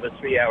MCAS have a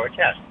 3-hour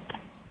test.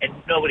 And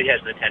nobody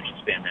has an attention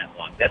span that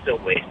long. That's a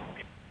waste.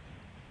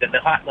 Then the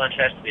hot lunch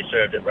has to be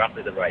served at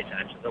roughly the right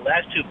time. So the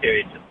last 2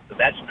 periods, so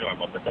that's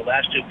normal, but the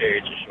last 2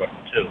 periods are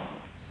shortened too.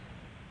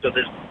 So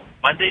there's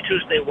Monday,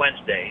 Tuesday,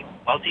 Wednesday,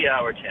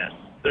 multi-hour tests.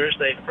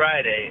 Thursday,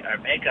 Friday are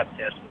makeup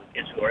tests for the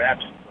kids who are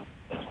absent from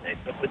those days.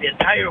 But for the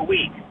entire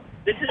week,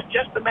 this is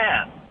just the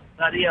math,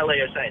 not ELA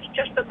or science,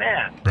 just the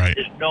math. Right.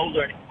 There's no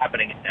learning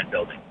happening in that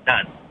building.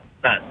 None.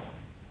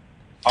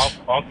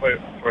 All for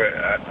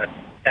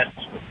tests.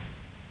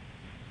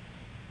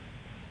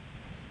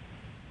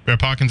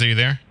 Rep Hawkins, are you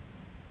there?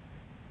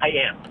 I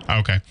am.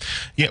 Okay.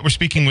 Yeah, we're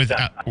speaking with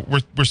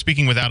we're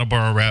speaking with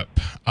Attleboro Rep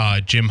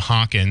Jim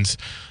Hawkins,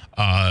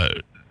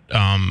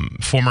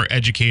 former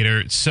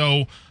educator.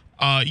 So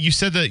you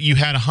said that you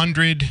had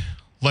 100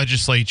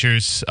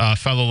 legislatures,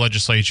 fellow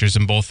legislatures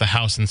in both the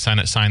House and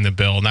Senate sign the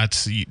bill, and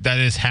that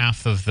is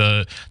half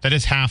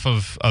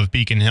of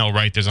Beacon Hill,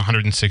 right? There's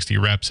 160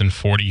 reps and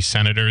 40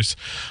 senators.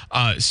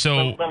 Sorry,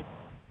 some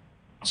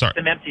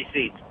empty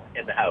seats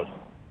in the House.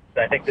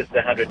 So I think this is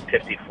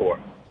 154.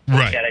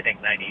 Right. I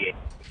think 98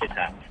 is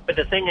top. But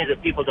the thing is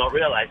that people don't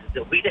realize is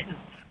that we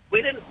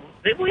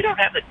don't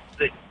have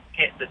the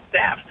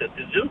staff to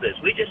do this.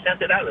 We just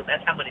sent it out, and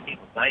that's how many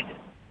people signed it.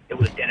 It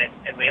was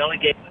and we only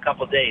gave them a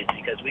couple of days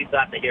because we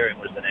thought the hearing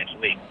was the next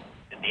week.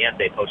 In the end,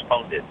 they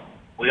postponed it.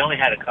 We only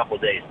had a couple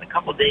of days. In a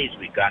couple of days,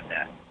 we got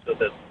that. So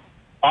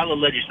all the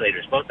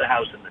legislators, both the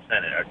House and the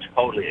Senate, are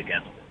totally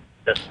against it.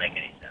 It doesn't make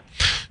any sense.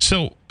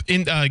 So,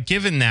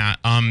 given that,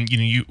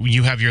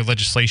 you have your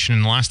legislation,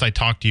 and the last I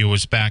talked to you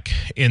was back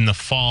in the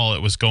fall.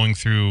 It was going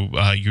through.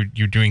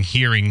 You're doing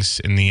hearings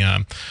in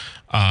the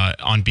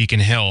on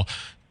Beacon Hill.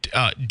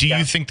 Do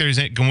you think there's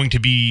going to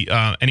be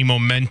any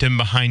momentum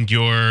behind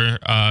your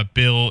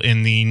bill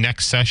in the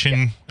next session?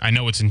 Yeah. I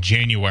know it's in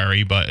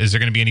January, but is there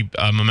going to be any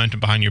momentum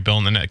behind your bill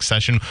in the next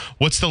session?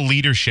 What's the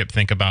leadership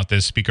think about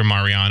this, Speaker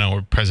Mariano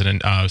or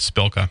President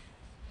Spilka?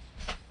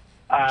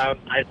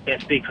 I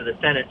can't speak for the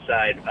Senate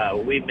side.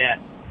 We met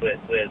with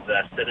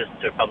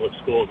Citizens for Public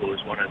School, who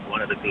was one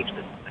of the groups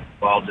that's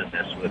involved in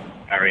this with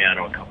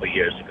Mariano a couple of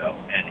years ago,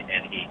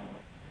 and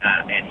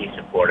he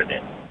supported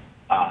it.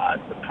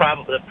 The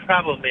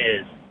problem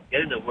is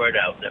getting the word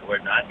out that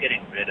we're not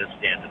getting rid of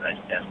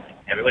standardized testing.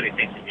 Everybody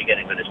thinks if you're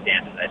getting rid of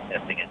standardized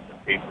testing, it's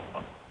a free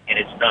proposal, and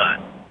it's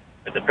not.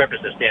 But the purpose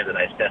of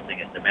standardized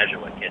testing is to measure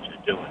what kids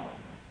are doing.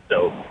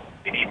 So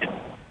we need to.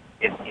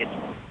 It's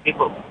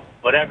people.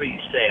 Whatever you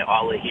say,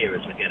 all they hear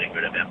is we're getting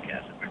rid of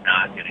MCAS, and we're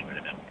not getting rid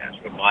of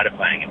MCAS. We're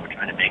modifying it. We're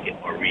trying to make it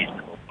more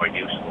reasonable, more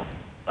useful,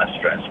 less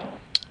stressful.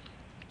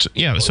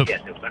 Yes, we're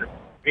going to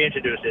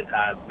reintroduce it.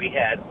 We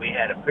had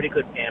a pretty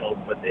good panel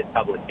for the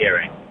public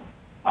hearing,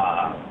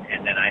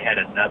 and then I had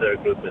another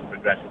group with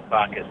Progressive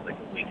Caucus like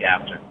a week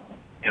after.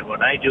 And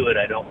when I do it,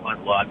 I don't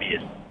want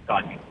lobbyists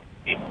talking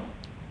to people,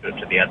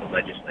 to the other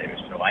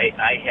legislators. So I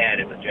had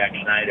it with Jack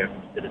Schneider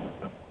from Citizens,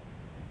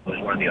 who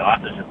was one of the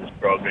authors of this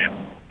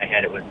program. I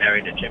had it with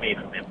Mary Najimy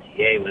from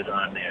MTA was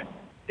on there,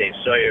 Dave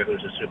Sawyer,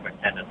 who's a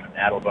superintendent from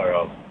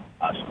Attleboro,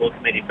 a school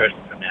committee person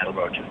from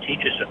Attleboro, 2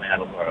 teachers from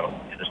Attleboro,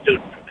 and a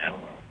student from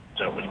Attleboro.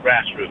 So it was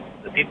grassroots,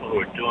 the people who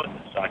are doing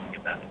this talking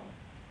about it.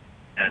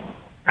 And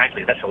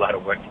frankly, that's a lot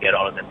of work to get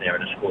all of them there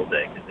in a school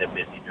day because they're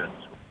busy during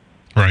the school.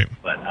 Right.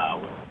 But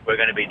we're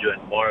going to be doing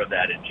more of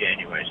that in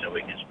January so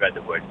we can spread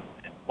the word.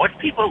 And once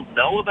people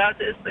know about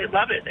this, they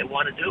love it. They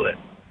want to do it.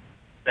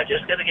 They're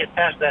just going to get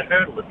past that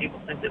hurdle that people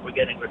think that we're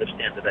getting rid of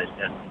standardized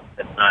testing.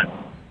 That's not.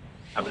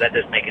 That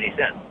doesn't make any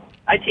sense.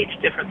 I teach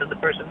different than the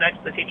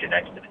teacher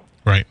next to me.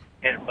 Right.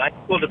 And my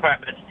school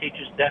department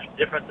teaches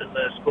different than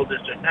the school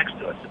district next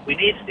to us. We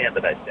need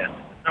standardized testing.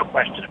 There's no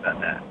question about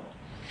that.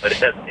 but it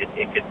doesn't.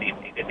 It could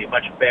be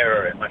much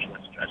fairer and much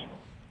less stressful.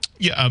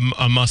 Yeah,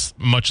 a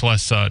much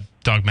less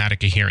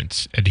dogmatic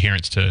adherence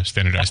to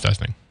standardized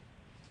testing.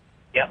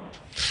 Yep.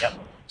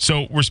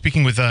 So we're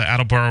speaking with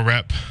Attleboro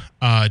Rep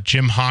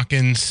Jim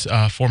Hawkins,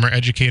 former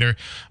educator.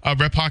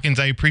 Rep Hawkins,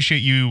 I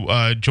appreciate you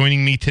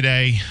joining me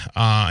today.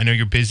 I know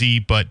you're busy,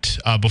 but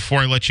before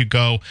I let you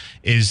go,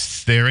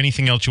 is there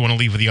anything else you want to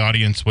leave with the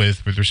audience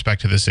with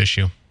respect to this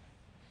issue?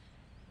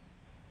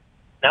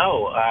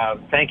 No,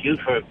 thank you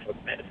for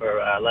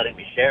letting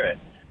me share it.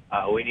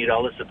 We need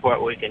all the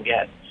support we can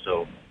get.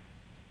 So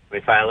when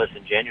we file this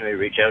in January,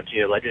 reach out to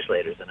your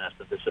legislators and ask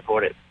them to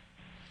support it.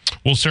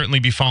 We'll certainly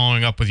be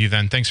following up with you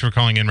then. Thanks for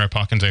calling in, Rep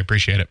Hawkins. I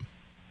appreciate it.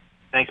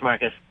 Thanks,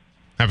 Marcus.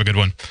 Have a good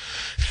one.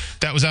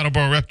 That was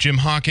Attleboro Rep Jim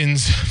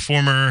Hawkins,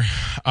 former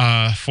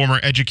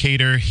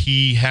educator.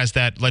 He has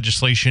that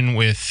legislation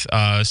with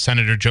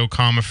Senator Joe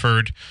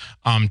Comerford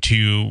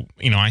to,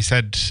 I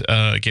said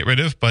get rid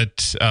of,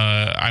 but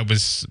I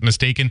was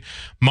mistaken.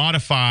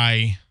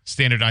 Modify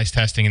standardized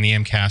testing in the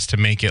MCAS to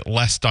make it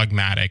less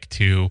dogmatic,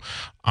 to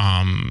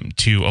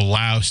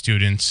allow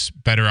students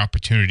better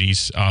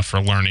opportunities for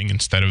learning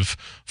instead of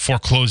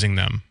foreclosing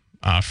them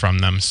from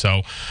them.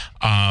 So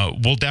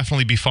we'll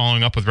definitely be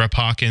following up with Rep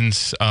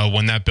Hawkins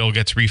when that bill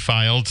gets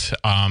refiled.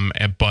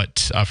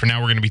 But for now,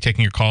 we're going to be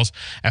taking your calls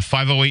at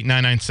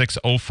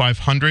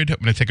 508-996-0500. I'm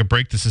going to take a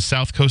break. This is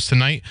South Coast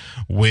Tonight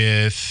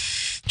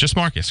with just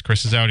Marcus.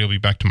 Chris is out. He'll be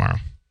back tomorrow.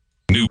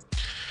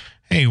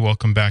 Hey,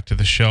 welcome back to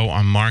the show.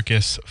 I'm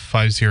Marcus,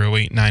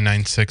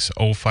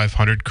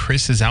 508-996-0500.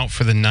 Chris is out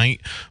for the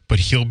night, but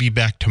he'll be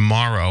back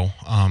tomorrow.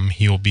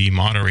 He'll be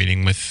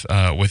moderating with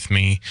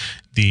me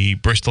the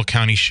Bristol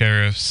County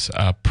Sheriff's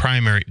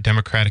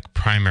Democratic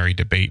primary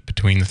debate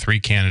between the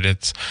three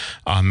candidates,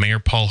 Mayor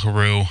Paul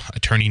Heroux,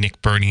 Attorney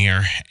Nick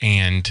Bernier,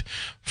 and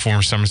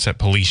former Somerset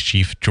Police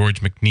Chief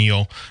George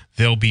McNeil.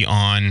 They'll be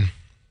on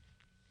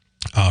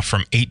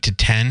from 8 to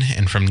 10,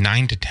 and from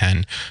 9 to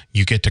 10,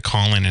 you get to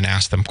call in and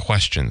ask them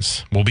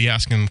questions. We'll be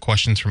asking them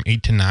questions from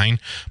 8 to 9,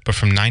 but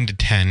from 9 to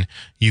 10,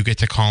 you get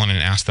to call in and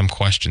ask them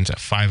questions at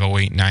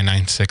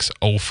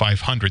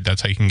 508-996-0500.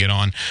 That's how you can get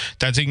on.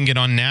 That's how you can get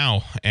on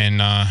now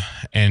and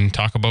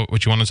talk about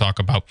what you want to talk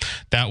about.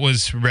 That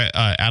was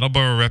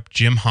Attleboro Rep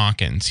Jim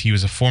Hawkins. He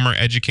was a former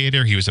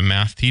educator. He was a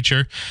math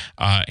teacher,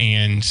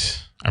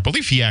 and I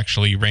believe he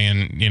actually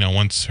ran,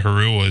 once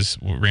Heroux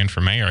ran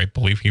for mayor, I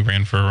believe he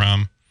ran for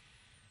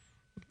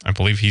I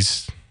believe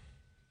he's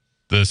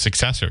the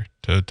successor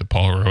to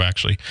Paul Heroux,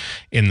 actually,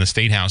 in the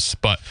State House.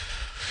 But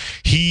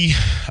he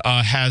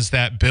has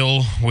that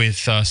bill with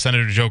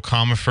Senator Joe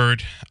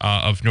Comerford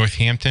of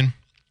Northampton,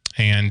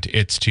 and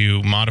it's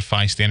to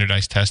modify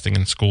standardized testing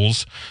in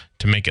schools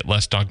to make it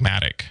less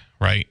dogmatic,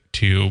 right?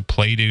 To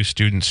play to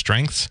students'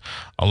 strengths,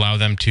 allow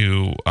them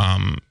to,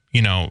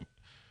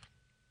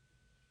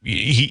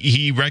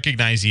 He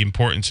recognized the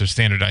importance of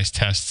standardized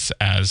tests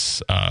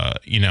as, a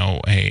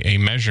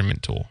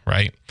measurement tool,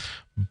 right?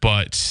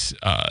 But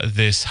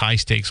this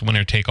high-stakes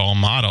winner-take-all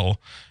model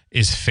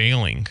is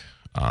failing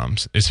our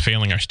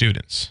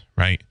students,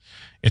 right?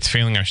 It's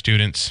failing our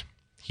students.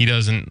 He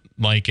doesn't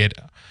like it.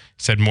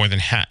 Said more than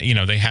half.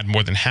 They had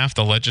more than half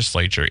the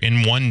legislature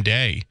in one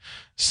day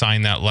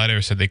sign that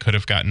letter. Said they could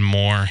have gotten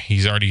more.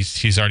 He's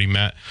already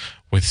met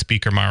with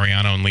Speaker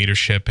Mariano and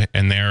leadership,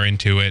 and they're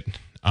into it.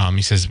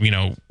 He says,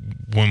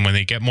 when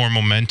they get more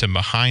momentum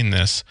behind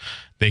this,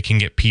 they can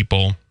get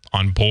people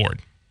on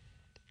board.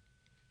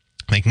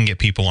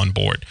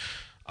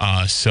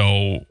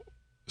 So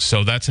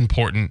that's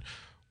important.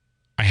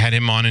 I had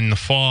him on in the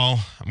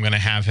fall. I'm going to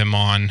have him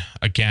on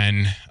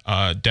again,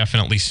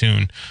 definitely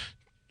soon,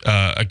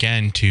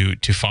 again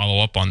to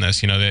follow up on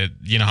this.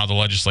 How the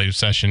legislative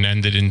session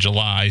ended in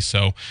July,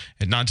 so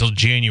it's not until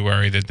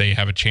January that they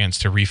have a chance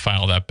to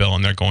refile that bill,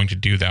 and they're going to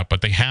do that.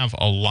 But they have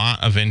a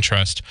lot of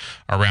interest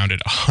around it.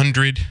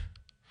 100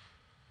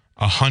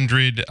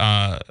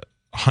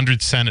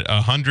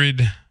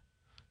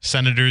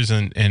 senators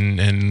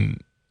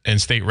and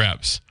state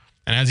reps.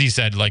 And as he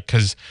said,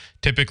 because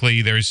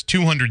typically there's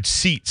 200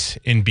 seats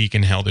in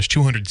Beacon Hill. There's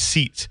 200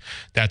 seats.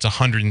 That's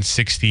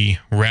 160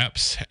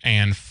 reps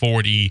and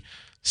 40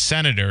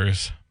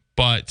 senators.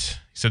 But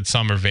he said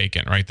some are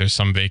vacant, right? There's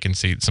some vacant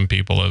seats. Some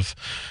people have,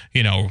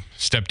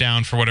 stepped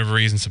down for whatever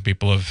reason. Some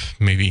people have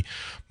maybe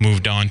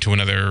moved on to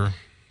another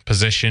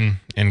position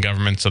in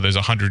government. So there's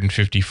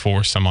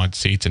 154 some odd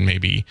seats and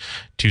maybe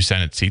 2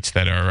 Senate seats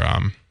that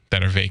are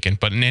vacant.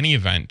 But in any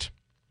event,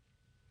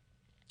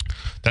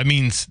 that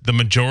means the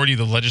majority of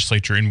the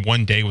legislature in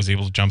one day was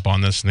able to jump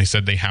on this, and they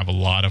said they have a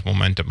lot of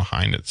momentum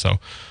behind it. So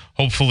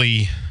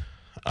hopefully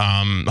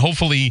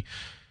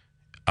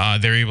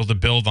they're able to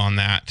build on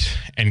that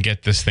and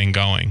get this thing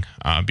going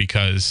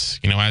because,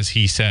 as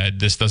he said,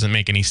 this doesn't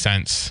make any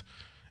sense.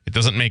 It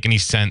doesn't make any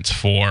sense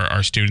for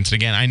our students.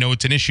 Again, I know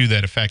it's an issue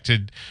that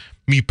affected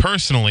me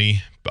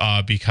personally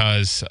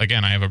because,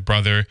 again, I have a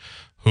brother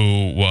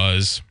who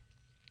was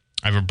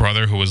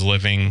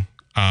living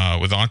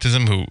with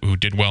autism who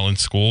did well in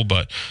school,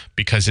 but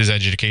because his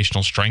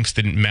educational strengths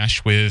didn't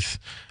mesh with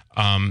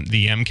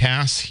the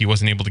MCAS, he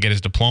wasn't able to get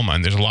his diploma.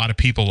 And there's a lot of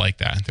people like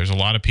that. And there's a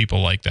lot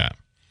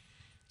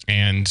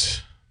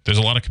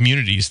of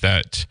communities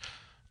that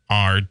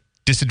are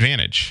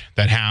disadvantaged,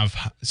 that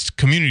have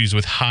communities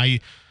with high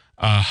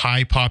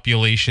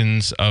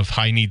populations of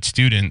high need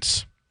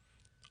students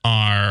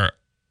are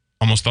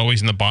almost always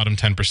in the bottom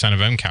 10% of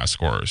MCAS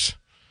scorers.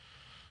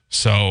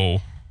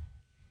 So,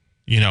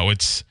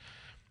 it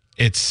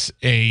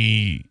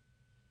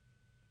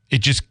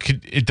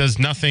does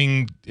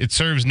nothing. It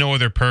serves no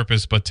other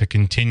purpose but to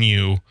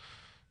continue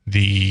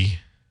the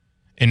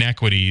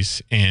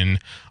inequities in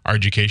our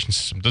education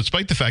system,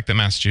 despite the fact that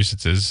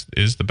Massachusetts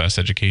is the best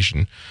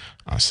education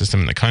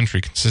system in the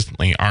country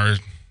consistently.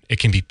 It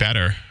can be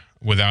better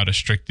without a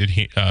strict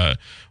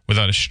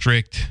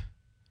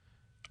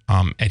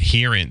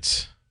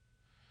adherence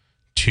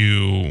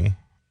to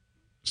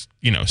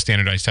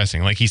standardized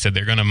testing. Like he said,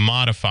 they're going to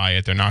modify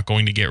it. They're not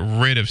going to get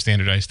rid of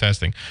standardized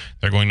testing.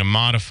 They're going to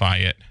modify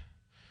it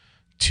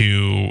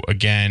to,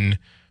 again,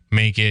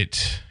 make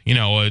it,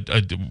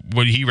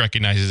 what he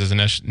recognizes as a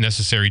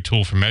necessary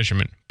tool for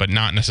measurement, but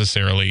not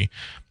necessarily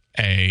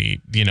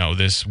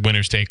this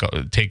winners take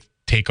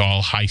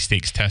all high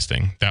stakes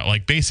testing that,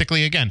 like,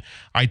 basically, again,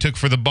 I took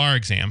for the bar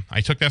exam.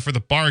 I took that for the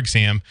bar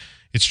exam.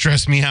 It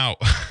stressed me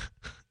out.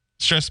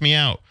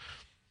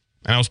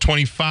 And I was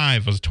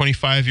 25. I was a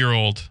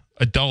 25-year-old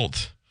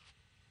adult.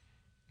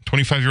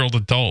 25-year-old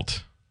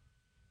adult.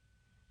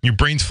 Your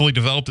brain's fully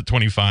developed at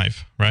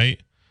 25, right?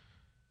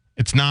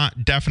 It's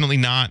definitely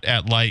not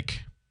at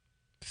like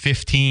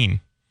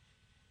 15.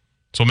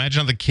 So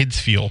imagine how the kids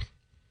feel.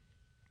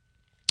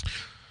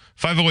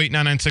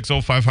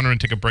 508-996-0500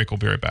 and take a break. We'll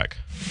be right back.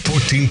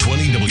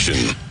 1420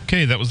 Notion.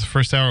 Okay, that was the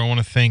first hour. I want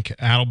to thank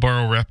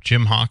Attleboro Rep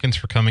Jim Hawkins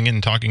for coming in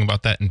and talking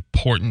about that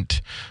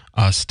important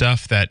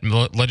stuff, that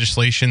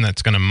legislation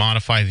that's going to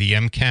modify the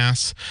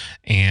MCAS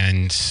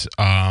and,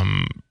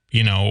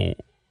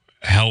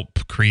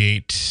 help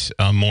create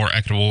a more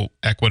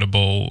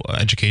equitable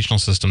educational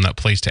system that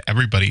plays to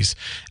everybody's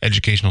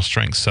educational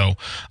strengths. So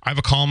I have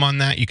a column on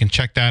that. You can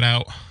check that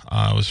out.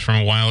 It was from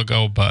a while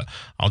ago, but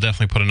I'll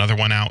definitely put another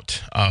one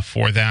out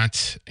for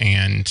that.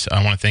 And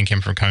I want to thank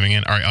him for coming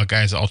in. All right,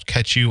 guys, I'll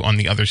catch you on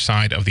the other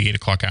side of the 8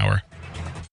 o'clock hour.